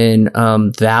when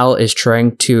Val is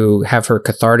trying to have her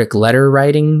cathartic letter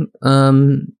writing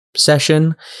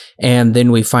session, and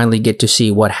then we finally get to see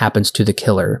what happens to the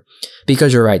killer.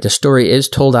 Because you're right, the story is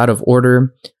told out of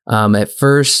order. At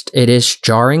first, it is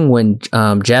jarring when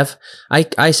Jeff,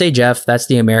 I say Jeff, that's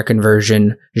the American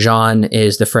version, Jean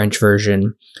is the French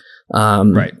version.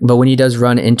 But when he does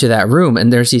run into that room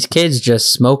and there's these kids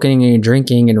just smoking and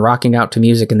drinking and rocking out to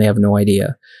music and they have no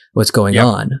idea what's going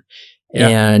on.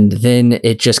 And then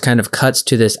it just kind of cuts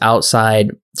to this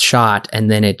outside shot,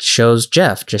 and then it shows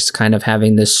Jeff just kind of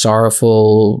having this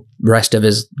sorrowful rest of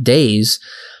his days.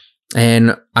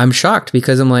 And I'm shocked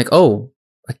because I'm like, oh,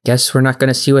 I guess we're not going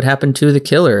to see what happened to the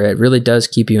killer. It really does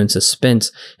keep you in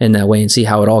suspense in that way and see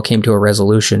how it all came to a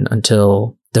resolution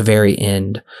until the very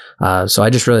end. So I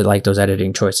just really like those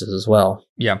editing choices as well.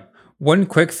 Yeah. One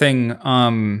quick thing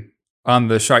on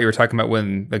the shot you were talking about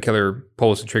when the killer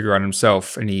pulls the trigger on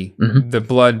himself and the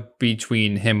blood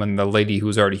between him and the lady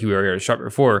who already shot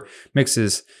before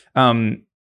mixes.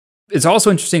 It's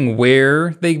also interesting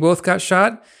where they both got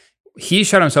shot. He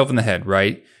shot himself in the head,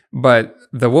 right? But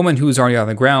the woman who's already on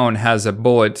the ground has a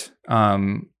bullet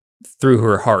through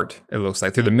her heart, it looks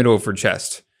like, through the middle of her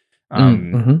chest.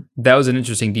 That was an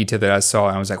interesting detail that I saw,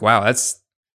 and I was like, wow,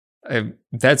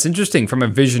 that's interesting from a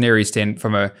visual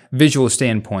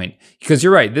standpoint. Because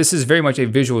you're right, this is very much a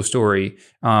visual story,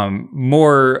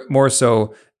 more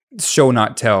so show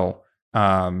not tell.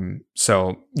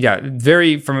 So yeah,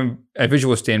 very from a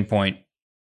visual standpoint,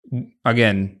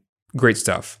 again, great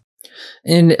stuff.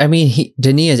 And I mean,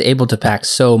 Denis is able to pack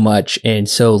so much in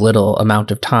so little amount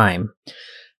of time.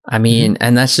 I mean,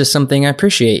 and that's just something I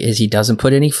appreciate, is he doesn't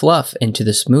put any fluff into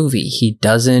this movie. He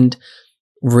doesn't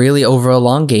really over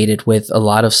elongate it with a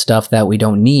lot of stuff that we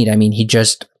don't need. I mean, he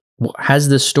just has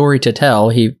this story to tell.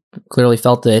 He clearly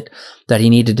felt that he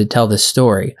needed to tell this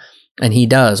story. And he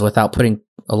does without putting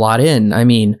a lot in. I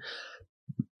mean,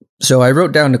 so I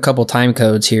wrote down a couple time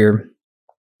codes here.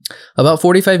 About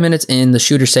 45 minutes in, the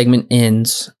shooter segment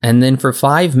ends. And then for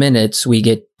 5 minutes, we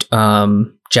get the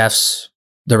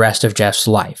rest of Jeff's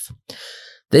life.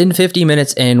 Then 50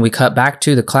 minutes in, we cut back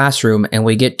to the classroom and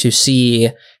we get to see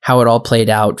how it all played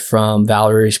out from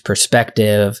Valerie's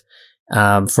perspective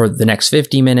for the next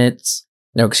 50 minutes.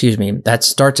 No, excuse me. That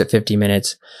starts at 50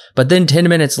 minutes. But then 10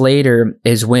 minutes later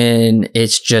is when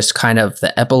it's just kind of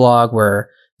the epilogue where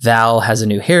Val has a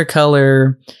new hair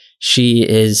color. She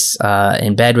is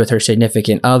in bed with her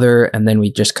significant other. And then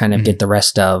we just kind of get the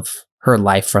rest of her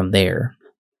life from there.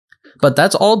 But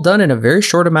that's all done in a very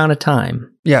short amount of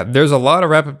time. Yeah, there's a lot of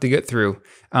wrap up to get through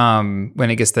when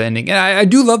it gets to the ending. And I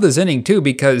do love this ending too,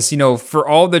 because, for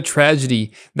all the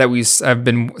tragedy that I've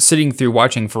been sitting through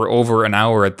watching for over an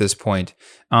hour at this point,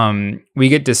 we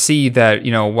get to see that,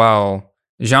 while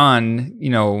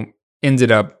Jean,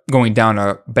 ended up going down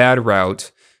a bad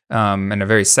route and a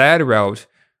very sad route,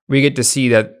 we get to see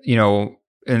that,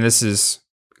 and this is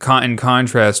in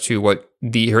contrast to what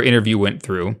her interview went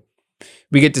through.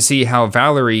 We get to see how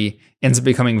Valerie ends up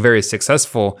becoming very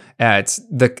successful at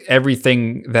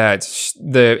everything that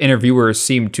the interviewers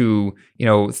seem to,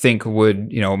 think would,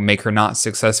 make her not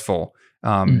successful.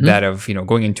 That of,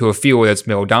 going into a field that's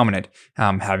male dominant,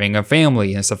 having a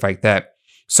family and stuff like that.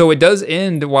 So it does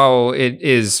end, while it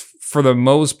is for the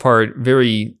most part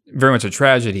very, very much a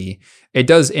tragedy, it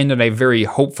does end on a very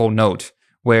hopeful note,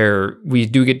 where we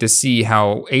do get to see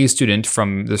how a student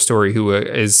from the story, who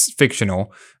is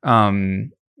fictional,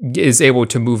 is able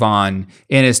to move on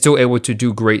and is still able to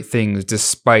do great things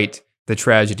despite the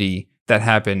tragedy that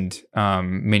happened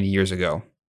many years ago.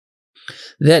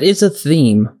 That is a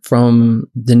theme from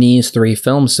Denis' 3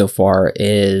 films so far,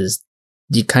 is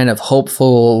the kind of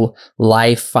hopeful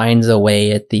life finds a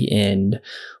way at the end,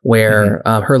 where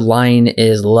her line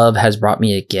is, "Love has brought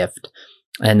me a gift."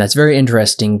 And that's very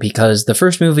interesting, because the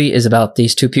first movie is about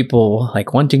these two people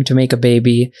like wanting to make a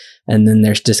baby. And then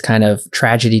there's this kind of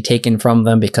tragedy taken from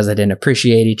them because they didn't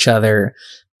appreciate each other.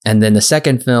 And then the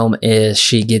second film is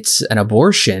she gets an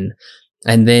abortion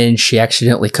and then she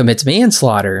accidentally commits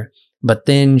manslaughter. But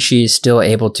then she's still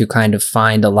able to kind of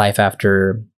find a life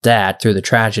after that through the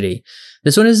tragedy.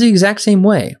 This one is the exact same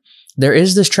way. There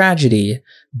is this tragedy,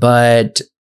 but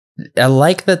I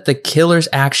like that the killer's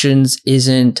actions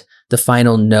isn't the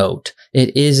final note.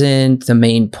 It isn't the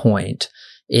main point.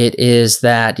 It is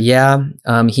that,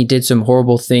 he did some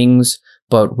horrible things,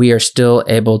 but we are still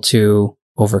able to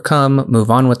overcome,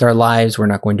 move on with our lives. We're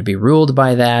not going to be ruled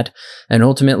by that. And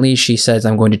ultimately, she says,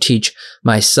 "I'm going to teach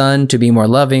my son to be more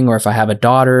loving," or if I have a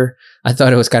daughter. I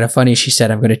thought it was kind of funny. She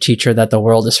said, "I'm going to teach her that the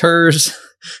world is hers."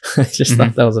 I just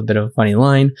thought that was a bit of a funny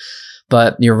line,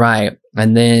 but you're right.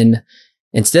 And then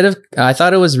I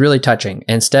thought it was really touching.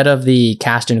 Instead of the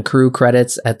cast and crew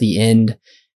credits at the end,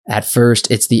 at first,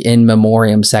 it's the in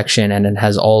memoriam section, and it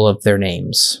has all of their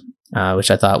names, which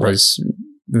I thought was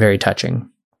very touching.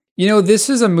 This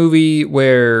is a movie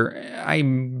where I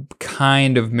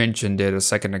kind of mentioned it a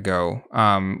second ago.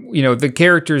 The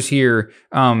characters here,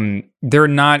 they're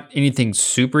not anything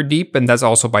super deep, and that's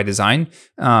also by design.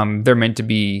 They're meant to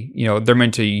be,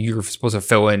 you're supposed to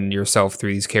fill in yourself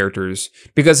through these characters,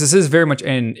 because this is very much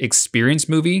an experience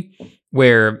movie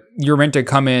where you're meant to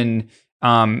come in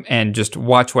and just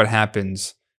watch what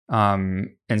happens and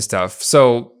stuff.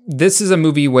 So this is a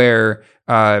movie where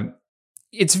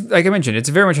it's, like I mentioned, it's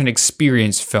very much an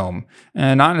experience film,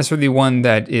 and not necessarily one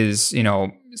that is,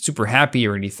 super happy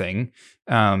or anything.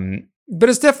 But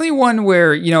it's definitely one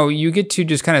where, you get to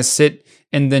just kind of sit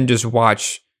and then just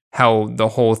watch how the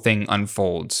whole thing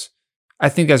unfolds. I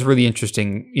think that's really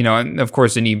interesting, and of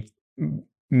course, Denis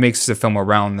makes the film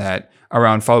around that,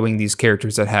 around following these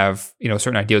characters that have,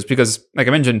 certain ideals, because like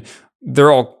I mentioned,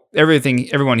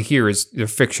 everyone here they're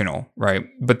fictional, right?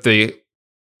 But the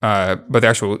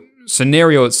actual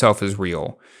scenario itself is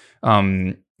real.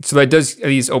 So that does at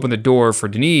least open the door for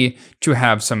Denis to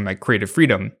have some creative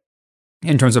freedom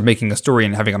in terms of making a story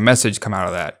and having a message come out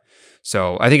of that.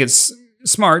 So I think it's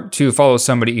smart to follow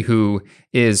somebody who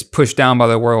is pushed down by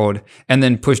the world and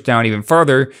then pushed down even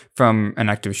farther from an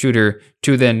active shooter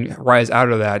to then rise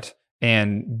out of that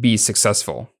and be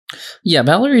successful. Yeah,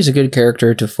 Valerie's a good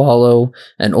character to follow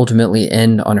and ultimately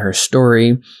end on her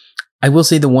story. I will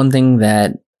say the one thing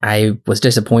that I was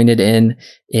disappointed in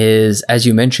is, as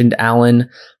you mentioned, Alan,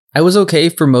 I was okay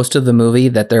for most of the movie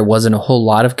that there wasn't a whole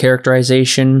lot of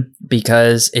characterization,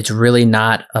 because it's really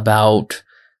not about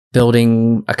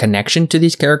building a connection to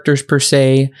these characters per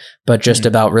se, but just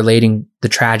about relating the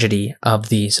tragedy of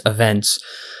these events.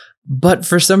 But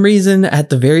for some reason, at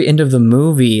the very end of the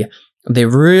movie, they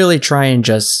really try and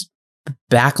just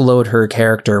backload her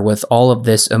character with all of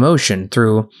this emotion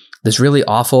through this really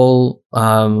awful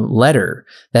letter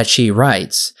that she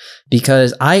writes,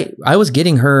 because I was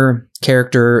getting her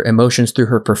character emotions through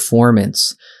her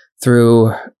performance,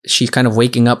 through she's kind of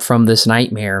waking up from this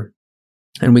nightmare,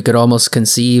 and we could almost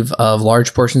conceive of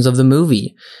large portions of the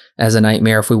movie as a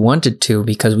nightmare if we wanted to,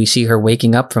 because we see her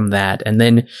waking up from that, and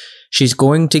then she's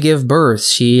going to give birth.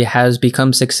 She has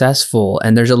become successful,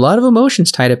 and there's a lot of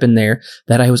emotions tied up in there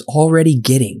that I was already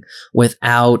getting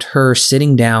without her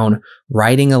sitting down,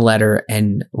 writing a letter,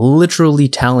 and literally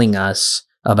telling us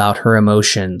about her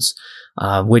emotions,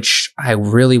 which I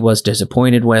really was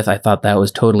disappointed with. I thought that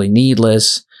was totally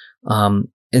needless.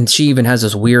 And she even has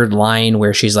this weird line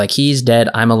where she's like, he's dead,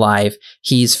 I'm alive,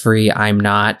 he's free, I'm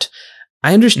not.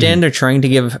 I understand they're trying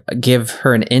to give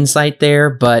her an insight there,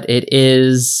 but it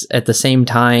is at the same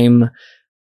time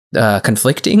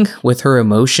conflicting with her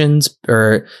emotions,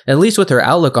 or at least with her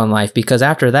outlook on life, because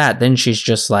after that, then she's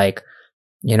just like,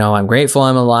 I'm grateful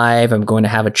I'm alive, I'm going to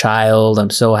have a child, I'm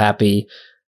so happy,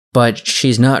 but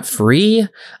she's not free.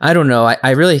 I don't know.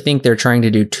 I really think they're trying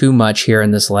to do too much here in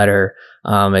this letter.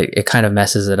 It kind of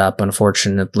messes it up,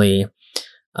 unfortunately.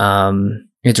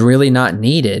 It's really not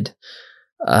needed.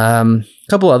 A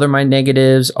couple other my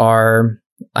negatives are,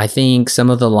 I think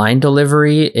some of the line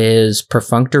delivery is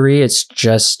perfunctory. It's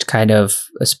just kind of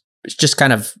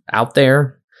out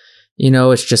there.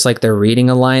 It's just like they're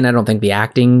reading a line. I don't think the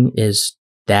acting is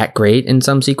that great in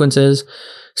some sequences,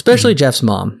 especially Jeff's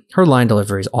mom. Her line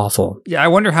delivery is awful. Yeah, I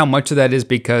wonder how much of that is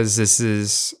because this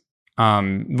is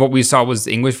what we saw was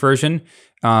the English version,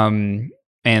 and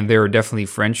they're definitely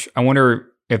French. I wonder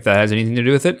if that has anything to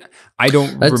do with it. I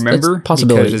don't remember,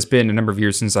 because it's been a number of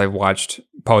years since I've watched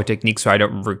Polytechnique, so I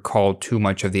don't recall too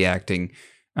much of the acting.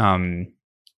 I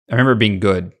remember it being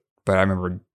good, but I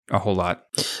remember a whole lot.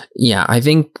 Yeah, I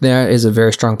think there is a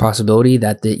very strong possibility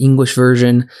that the English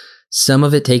version, some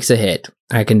of it takes a hit.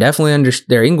 I can definitely understand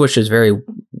their English is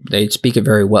they speak it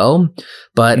very well,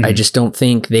 but I just don't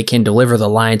think they can deliver the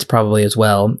lines probably as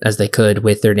well as they could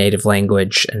with their native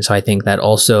language. And so I think that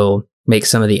also makes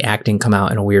some of the acting come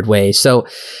out in a weird way. So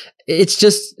it's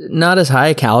just not as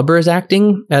high caliber as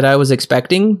acting that I was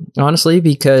expecting, honestly,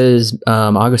 because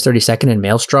August 32nd and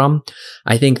Maelstrom,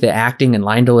 I think the acting and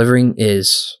line delivering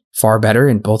is far better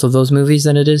in both of those movies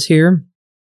than it is here.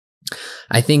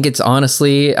 I think it's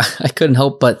honestly, I couldn't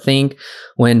help but think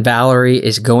when Valerie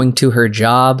is going to her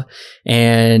job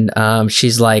and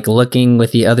she's like looking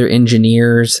with the other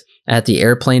engineers at the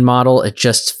airplane model, it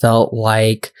just felt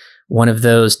like one of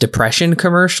those depression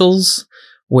commercials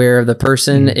where the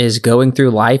person is going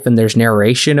through life and there's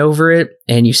narration over it,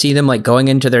 and you see them like going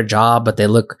into their job, but they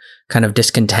look kind of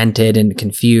discontented and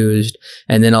confused.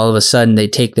 And then all of a sudden they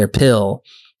take their pill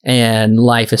and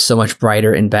life is so much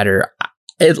brighter and better.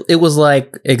 It was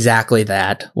like exactly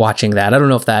that, watching that. I don't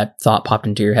know if that thought popped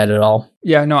into your head at all.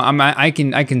 Yeah, no, I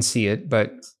can see it,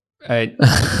 but I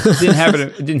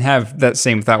didn't have that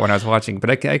same thought when I was watching, but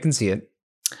I can see it.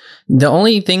 The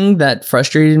only thing that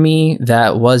frustrated me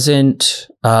that wasn't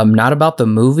not about the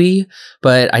movie,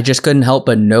 but I just couldn't help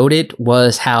but note it,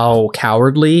 was how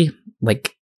cowardly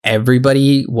like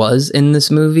everybody was in this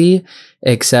movie,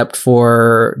 except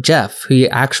for Jeff. He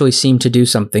actually seemed to do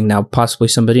something. Now, possibly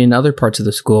somebody in other parts of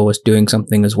the school was doing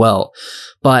something as well.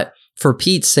 But for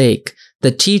Pete's sake,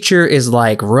 the teacher is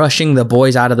like rushing the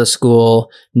boys out of the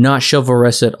school, not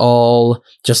chivalrous at all,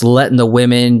 just letting the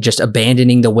women, just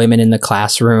abandoning the women in the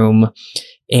classroom.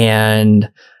 And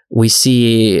we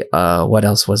see, what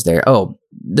else was there? Oh,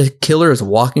 the killer is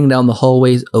walking down the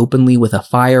hallways openly with a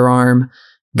firearm.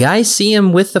 Guys see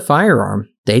him with the firearm.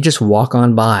 They just walk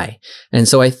on by. And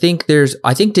so I think Denis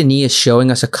is showing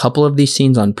us a couple of these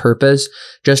scenes on purpose,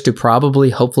 just to probably,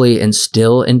 hopefully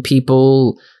instill in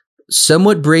people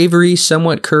somewhat bravery,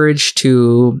 somewhat courage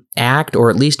to act, or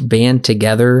at least band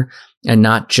together and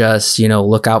not just,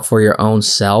 look out for your own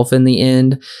self in the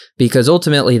end, because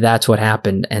ultimately that's what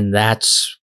happened. And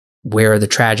that's where the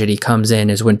tragedy comes in,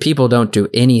 is when people don't do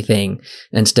anything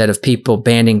instead of people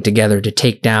banding together to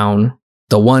take down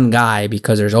the one guy,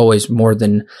 because there's always more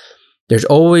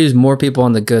people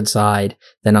on the good side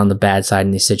than on the bad side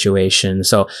in these situations.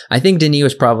 So I think Denis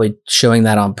was probably showing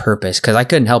that on purpose, because I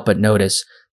couldn't help but notice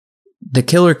the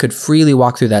killer could freely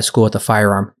walk through that school with a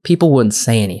firearm. People wouldn't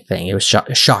say anything. It was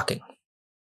shocking.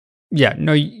 Yeah,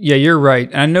 no, yeah, you're right.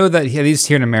 And I know that at least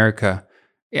here in America,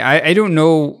 I don't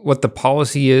know what the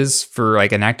policy is for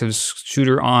like an active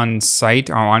shooter on site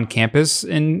or on campus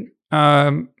in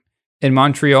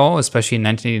Montreal, especially in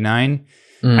 1989.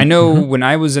 I know when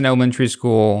I was in elementary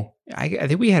school, I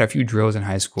think we had a few drills in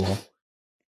high school.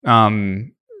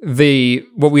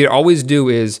 what we'd always do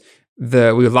is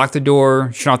we would lock the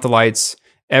door, shut off the lights.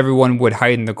 Everyone would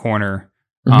hide in the corner.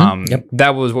 Yep.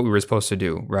 That was what we were supposed to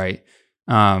do, right?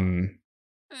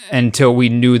 Until we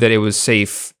knew that it was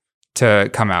safe to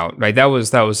come out, right? That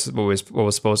was what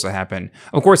was supposed to happen.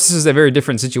 Of course, this is a very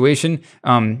different situation.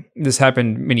 This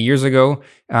happened many years ago.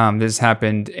 This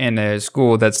happened in a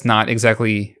school that's not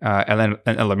exactly an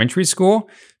elementary school.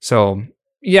 So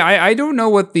yeah, I don't know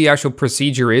what the actual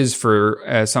procedure is for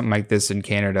something like this in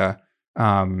Canada,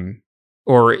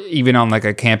 or even on like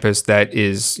a campus that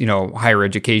is, higher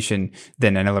education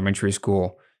than an elementary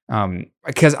school.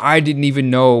 Because I didn't even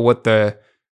know what the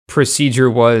procedure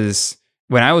was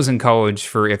when I was in college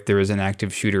for if there was an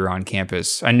active shooter on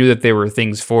campus. I knew that there were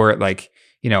things for it, like,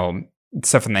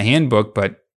 stuff in the handbook,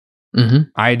 but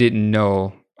I didn't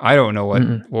know. I don't know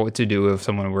what to do if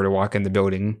someone were to walk in the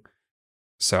building.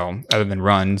 So other than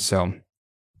run,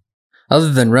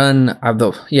 I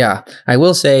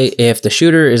will say if the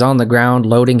shooter is on the ground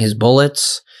loading his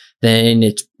bullets, then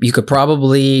you could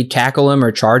probably tackle him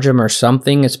or charge him or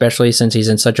something, especially since he's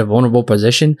in such a vulnerable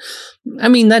position. I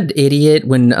mean, that idiot,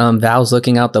 when Val's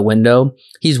looking out the window,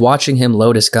 he's watching him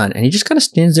load his gun, and he just kind of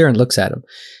stands there and looks at him.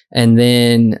 And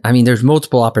then, I mean, there's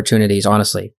multiple opportunities,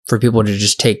 honestly, for people to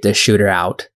just take this shooter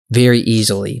out very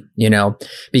easily,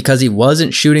 because he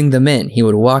wasn't shooting the men. He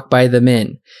would walk by the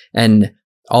men, and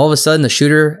all of a sudden, the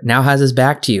shooter now has his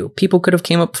back to you. People could have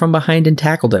came up from behind and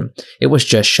tackled him. It was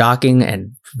just shocking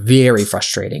and very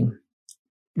frustrating.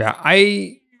 Yeah,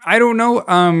 I don't know.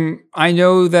 I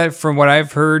know that from what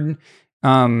I've heard,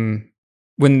 when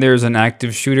there's an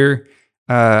active shooter,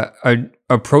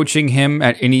 approaching him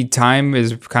at any time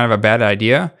is kind of a bad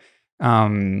idea.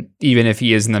 Even if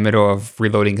he is in the middle of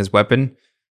reloading his weapon,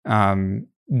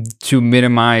 to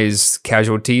minimize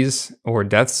casualties or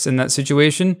deaths in that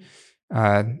situation.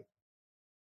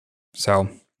 So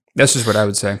that's just what I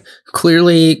would say.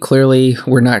 Clearly,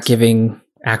 we're not giving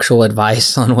actual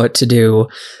advice on what to do.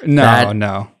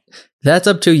 No. That's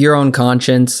up to your own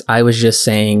conscience. I was just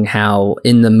saying how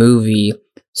in the movie,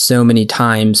 so many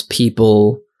times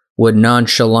people would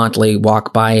nonchalantly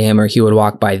walk by him or he would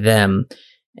walk by them.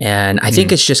 And I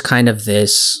think it's just kind of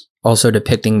this also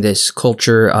depicting this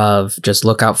culture of just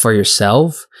look out for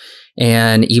yourself.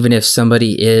 And even if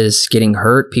somebody is getting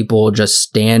hurt, people will just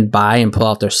stand by and pull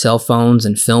out their cell phones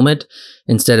and film it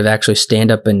instead of actually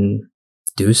stand up and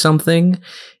do something.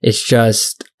 It's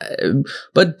just,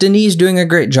 but Denis doing a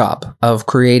great job of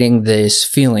creating these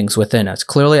feelings within us.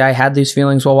 Clearly, I had these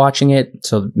feelings while watching it,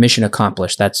 so mission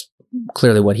accomplished. That's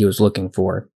clearly what he was looking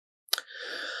for.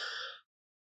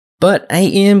 But I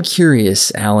am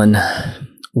curious, Alan,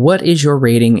 what is your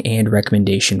rating and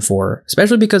recommendation for,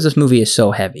 especially because this movie is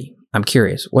so heavy? I'm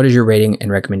curious, what is your rating and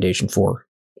recommendation for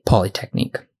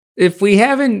Polytechnique? If we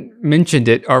haven't mentioned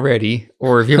it already,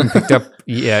 or if you haven't picked up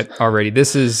yet already,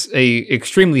 this is a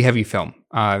extremely heavy film.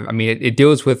 I mean, it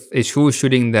deals with a school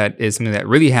shooting that is something that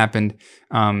really happened.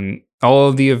 All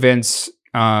of the events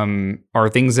are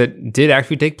things that did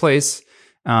actually take place.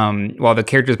 While the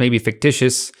characters may be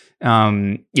fictitious,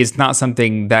 it's not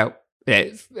something that...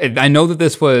 I know that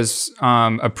this was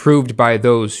approved by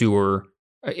those who were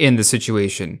in the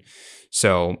situation.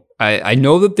 So I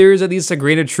know that there's at least a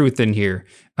grain of truth in here.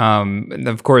 And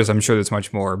of course, I'm sure there's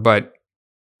much more. But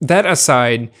that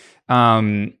aside,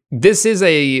 this is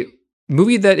a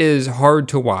movie that is hard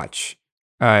to watch.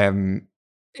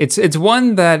 It's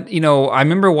one that, I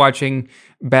remember watching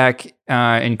back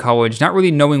in college, not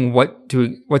really knowing what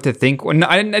to think.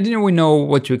 I didn't really know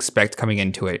what to expect coming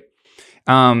into it.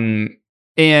 And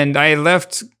I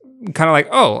left kind of like,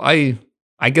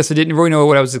 I guess I didn't really know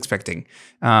what I was expecting.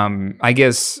 I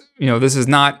guess, this is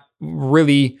not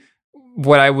really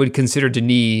what I would consider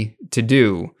Denis to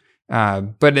do.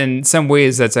 But in some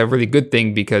ways, that's a really good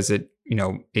thing because it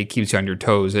keeps you on your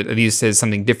toes. It at least says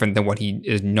something different than what he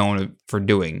is known for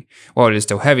doing. While it is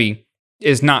still heavy,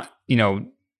 it's not,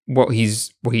 what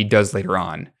he does later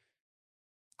on.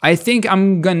 I think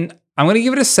I'm gonna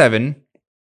give it a 7.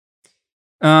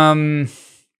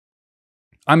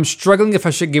 I'm struggling if I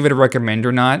should give it a recommend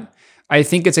or not. I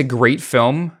think it's a great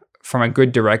film from a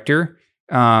good director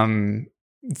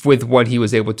with what he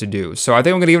was able to do. So I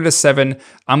think I'm going to give it a 7.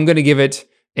 I'm going to give it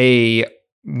a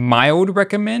mild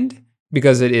recommend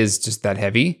because it is just that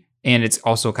heavy. And it's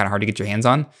also kind of hard to get your hands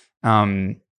on.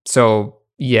 So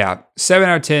yeah, 7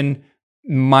 out of 10,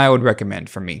 mild recommend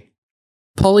for me.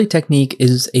 Polytechnique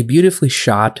is a beautifully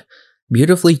shot,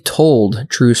 beautifully told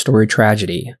true story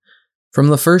tragedy. From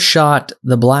the first shot,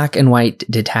 the black and white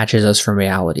detaches us from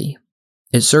reality.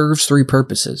 It serves 3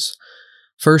 purposes.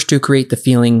 First, to create the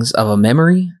feelings of a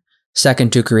memory.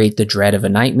 Second, to create the dread of a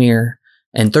nightmare.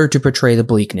 and third to portray the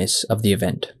bleakness of the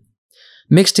event.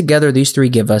 Mixed together, these three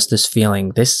give us this feeling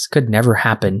this could never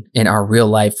happen in our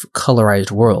real-life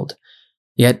colorized world.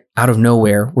 Yet, out of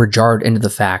nowhere, we're jarred into the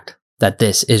fact that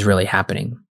this is really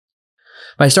happening.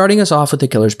 By starting us off with the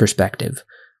killer's perspective,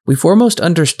 we foremost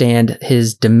understand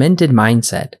his demented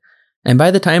mindset, and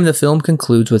by the time the film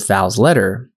concludes with Val's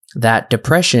letter, that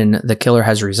depression the killer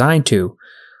has resigned to,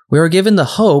 we are given the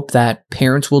hope that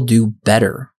parents will do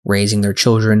better raising their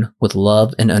children with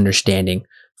love and understanding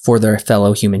for their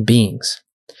fellow human beings,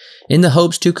 in the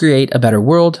hopes to create a better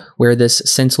world where this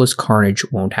senseless carnage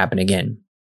won't happen again.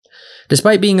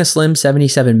 Despite being a slim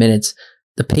 77 minutes,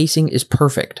 the pacing is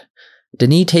perfect.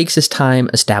 Denis takes his time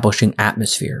establishing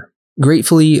atmosphere.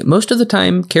 Gratefully, most of the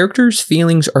time, characters'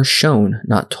 feelings are shown,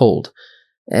 not told.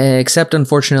 Except,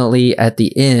 unfortunately, at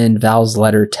the end, Val's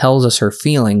letter tells us her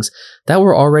feelings that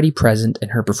were already present in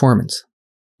her performance.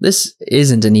 This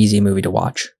isn't an easy movie to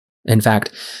watch. In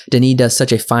fact, Denis does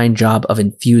such a fine job of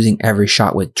infusing every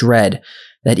shot with dread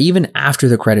that even after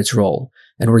the credits roll,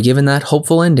 and we're given that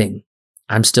hopeful ending,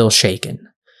 I'm still shaken.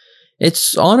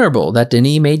 It's honorable that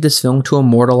Denis made this film to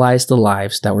immortalize the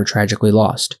lives that were tragically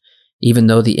lost, even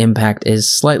though the impact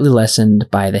is slightly lessened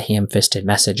by the ham-fisted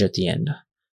message at the end.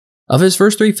 Of his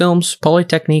first three films,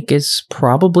 Polytechnique is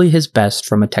probably his best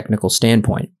from a technical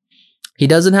standpoint. He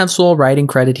doesn't have sole writing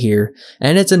credit here,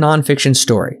 and it's a non-fiction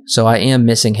story, so I am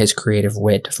missing his creative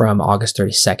wit from August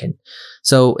 32nd.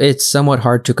 So it's somewhat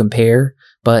hard to compare,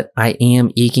 but I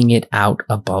am eking it out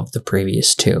above the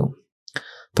previous two.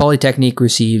 Polytechnique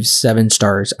receives 7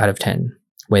 stars out of 10,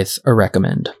 with a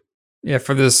recommend. Yeah,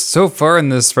 for this, so far in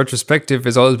this retrospective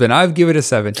has always been, I'd give it a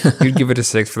 7. You'd give it a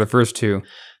 6 for the first two.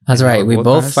 That's right. We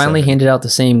both finally handed out the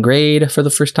same grade for the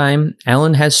first time.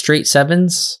 Alan has straight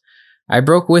 7s. I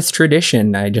broke with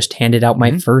tradition. I just handed out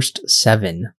my first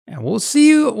 7. Yeah, we'll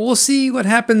see what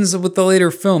happens with the later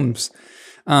films.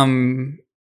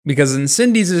 Because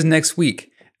Incendies is next week.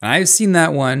 And I've seen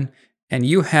that one, and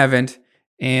you haven't.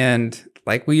 And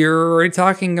like we were already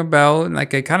talking about,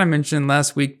 like I kind of mentioned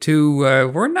last week too,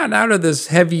 we're not out of this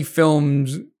heavy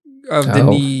films of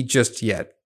Denis just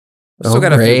yet. Still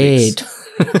got a few weeks.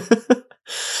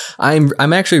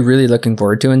 I'm actually really looking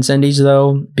forward to Incendies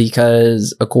though,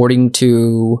 because according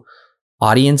to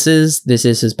audiences, this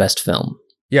is his best film.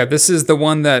 Yeah, this is the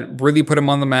one that really put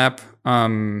him on the map.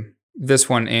 This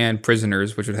one and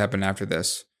Prisoners, which would happen after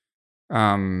this.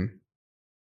 But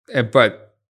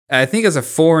I think as a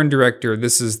foreign director,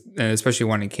 this is, and especially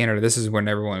one in Canada, this is when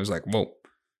everyone was like, whoa,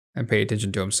 and pay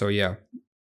attention to him. So yeah,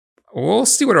 we'll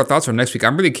see what our thoughts are next week.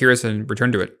 I'm really curious and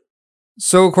return to it.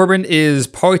 So Corbin, is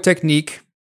Polytechnique,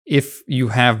 if you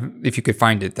could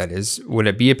find it, that is, would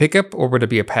it be a pickup or would it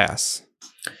be a pass?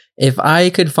 If I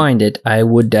could find it, I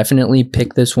would definitely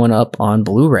pick this one up on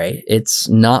Blu-ray. It's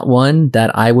not one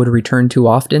that I would return to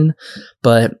often,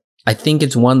 but I think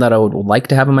it's one that I would like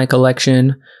to have in my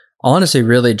collection. Honestly,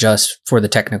 really just for the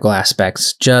technical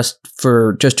aspects, just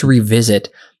to revisit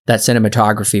that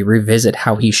cinematography, revisit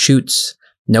how he shoots,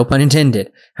 no pun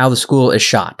intended, how the school is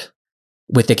shot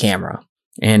with the camera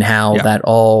and how that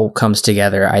all comes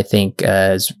together, I think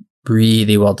is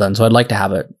really well done. So I'd like to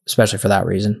have it, especially for that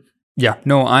reason. Yeah,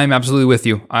 no, I'm absolutely with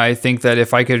you. I think that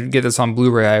if I could get this on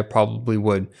Blu-ray, I probably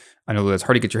would. I know that's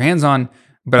hard to get your hands on,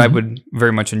 but I would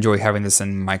very much enjoy having this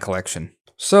in my collection.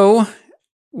 So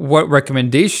what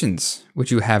recommendations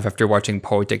would you have after watching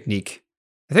Polytechnique?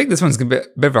 I think this one's a bit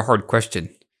of a hard question.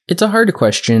 It's a hard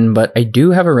question, but I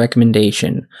do have a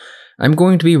recommendation. I'm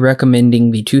going to be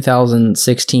recommending the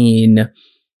 2016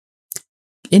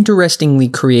 interestingly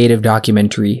creative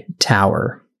documentary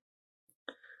Tower,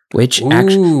 which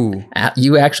you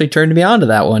actually turned me on to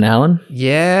that one, Alan.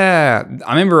 Yeah,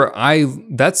 I remember.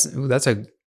 That's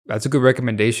a good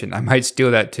recommendation. I might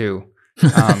steal that too.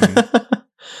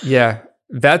 Yeah,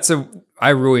 I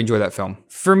really enjoy that film.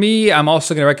 For me, I'm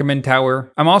also going to recommend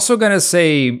Tower. I'm also going to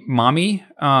say Mommy.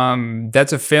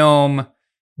 That's a film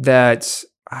that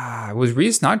was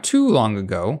released not too long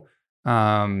ago.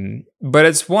 But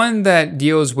it's one that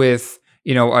deals with,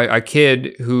 a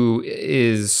kid who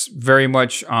is very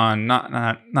much on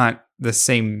not the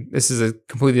same. This is a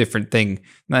completely different thing,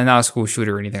 not a school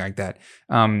shooter or anything like that.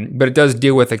 But it does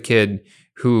deal with a kid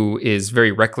who is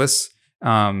very reckless,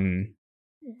 and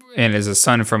is a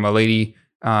son from a lady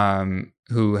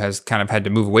who has kind of had to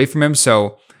move away from him.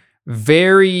 So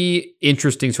very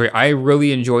interesting story. I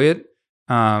really enjoy it.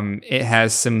 It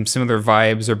has some similar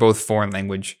vibes. They're both foreign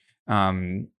language.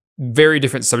 Very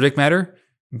different subject matter,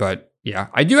 but yeah,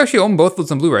 I do actually own both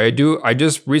those on Blu-ray. I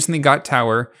just recently got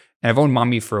Tower, and I've owned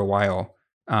Mommy for a while.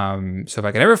 So if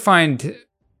I can ever find,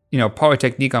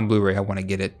 Polytechnique on Blu-ray, I want to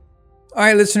get it. All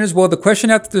right, listeners. Well, the question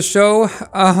after the show,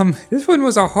 this one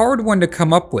was a hard one to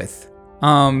come up with.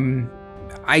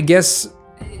 I guess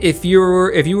if you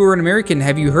were an American,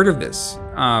 have you heard of this?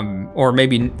 Or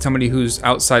maybe somebody who's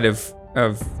outside of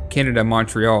Canada,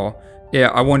 Montreal. Yeah,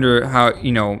 I wonder how,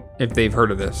 if they've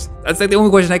heard of this. That's like the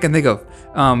only question I can think of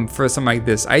for something like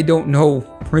this. I don't know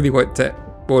really what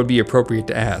would be appropriate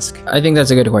to ask. I think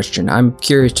that's a good question. I'm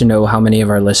curious to know how many of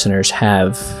our listeners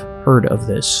have heard of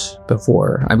this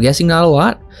before. I'm guessing not a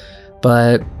lot,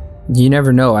 but you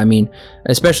never know. I mean,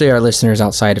 especially our listeners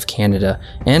outside of Canada.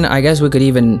 And I guess we could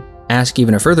even ask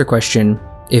even a further question.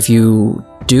 If you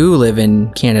do live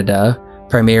in Canada,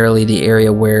 primarily the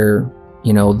area where,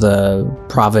 the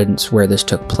province where this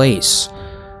took place,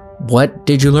 what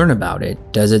did you learn about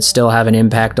it? Does it still have an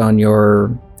impact on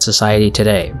your society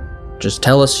today? Just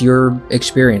tell us your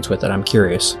experience with it. I'm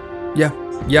curious. Yeah,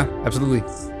 absolutely.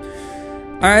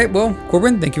 All right, well,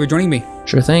 Corbin, thank you for joining me.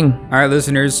 Sure thing. All right,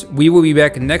 listeners, we will be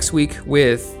back next week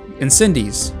with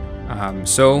Incendies.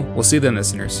 So we'll see you then,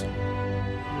 listeners.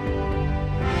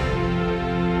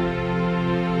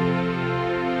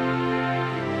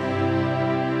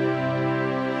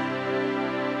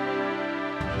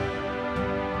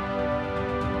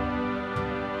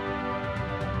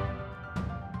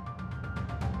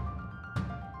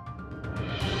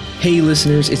 Hey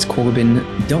listeners, it's Corbin.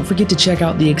 Don't forget to check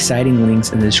out the exciting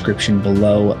links in the description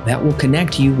below that will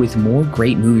connect you with more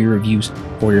great movie reviews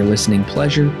for your listening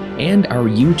pleasure, and our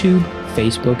YouTube,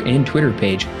 Facebook, and Twitter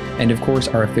page, and of course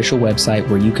our official website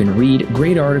where you can read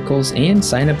great articles and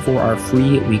sign up for our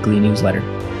free weekly newsletter.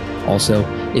 Also,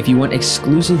 if you want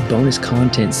exclusive bonus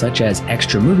content such as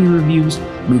extra movie reviews,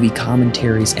 movie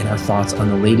commentaries, and our thoughts on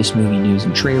the latest movie news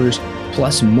and trailers,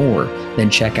 plus more,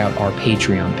 then check out our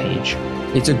Patreon page.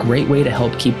 It's a great way to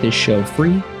help keep this show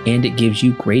free, and it gives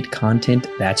you great content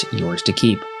that's yours to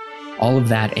keep. All of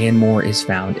that and more is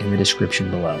found in the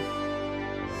description below.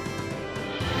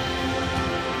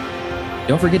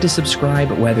 Don't forget to subscribe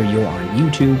whether you're on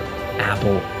YouTube,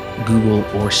 Apple, Google,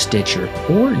 or Stitcher,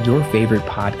 or your favorite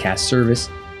podcast service.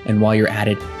 And while you're at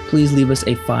it, please leave us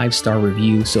a 5-star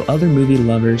review so other movie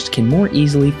lovers can more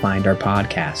easily find our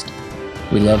podcast.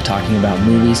 We love talking about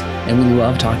movies, and we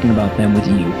love talking about them with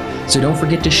you. So don't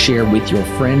forget to share with your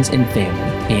friends and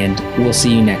family, and we'll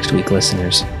see you next week,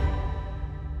 listeners.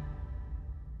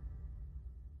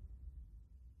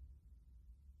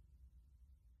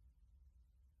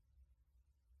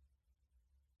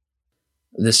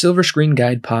 The Silver Screen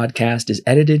Guide podcast is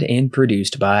edited and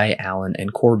produced by Alan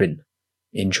and Corbin.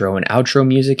 Intro and outro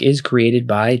music is created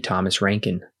by Thomas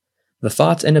Rankin. The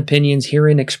thoughts and opinions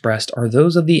herein expressed are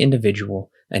those of the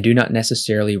individual and do not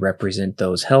necessarily represent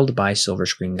those held by Silver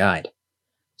Screen Guide.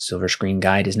 Silver Screen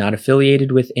Guide is not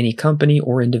affiliated with any company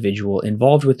or individual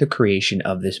involved with the creation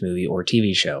of this movie or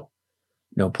TV show.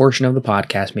 No portion of the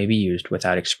podcast may be used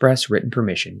without express written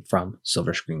permission from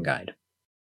Silver Screen Guide.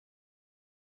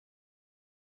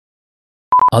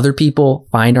 Other people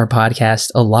find our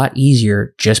podcast a lot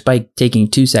easier just by taking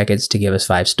 2 seconds to give us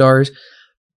 5 stars.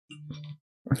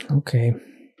 Okay.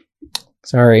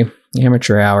 Sorry.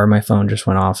 Amateur hour. My phone just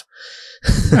went off.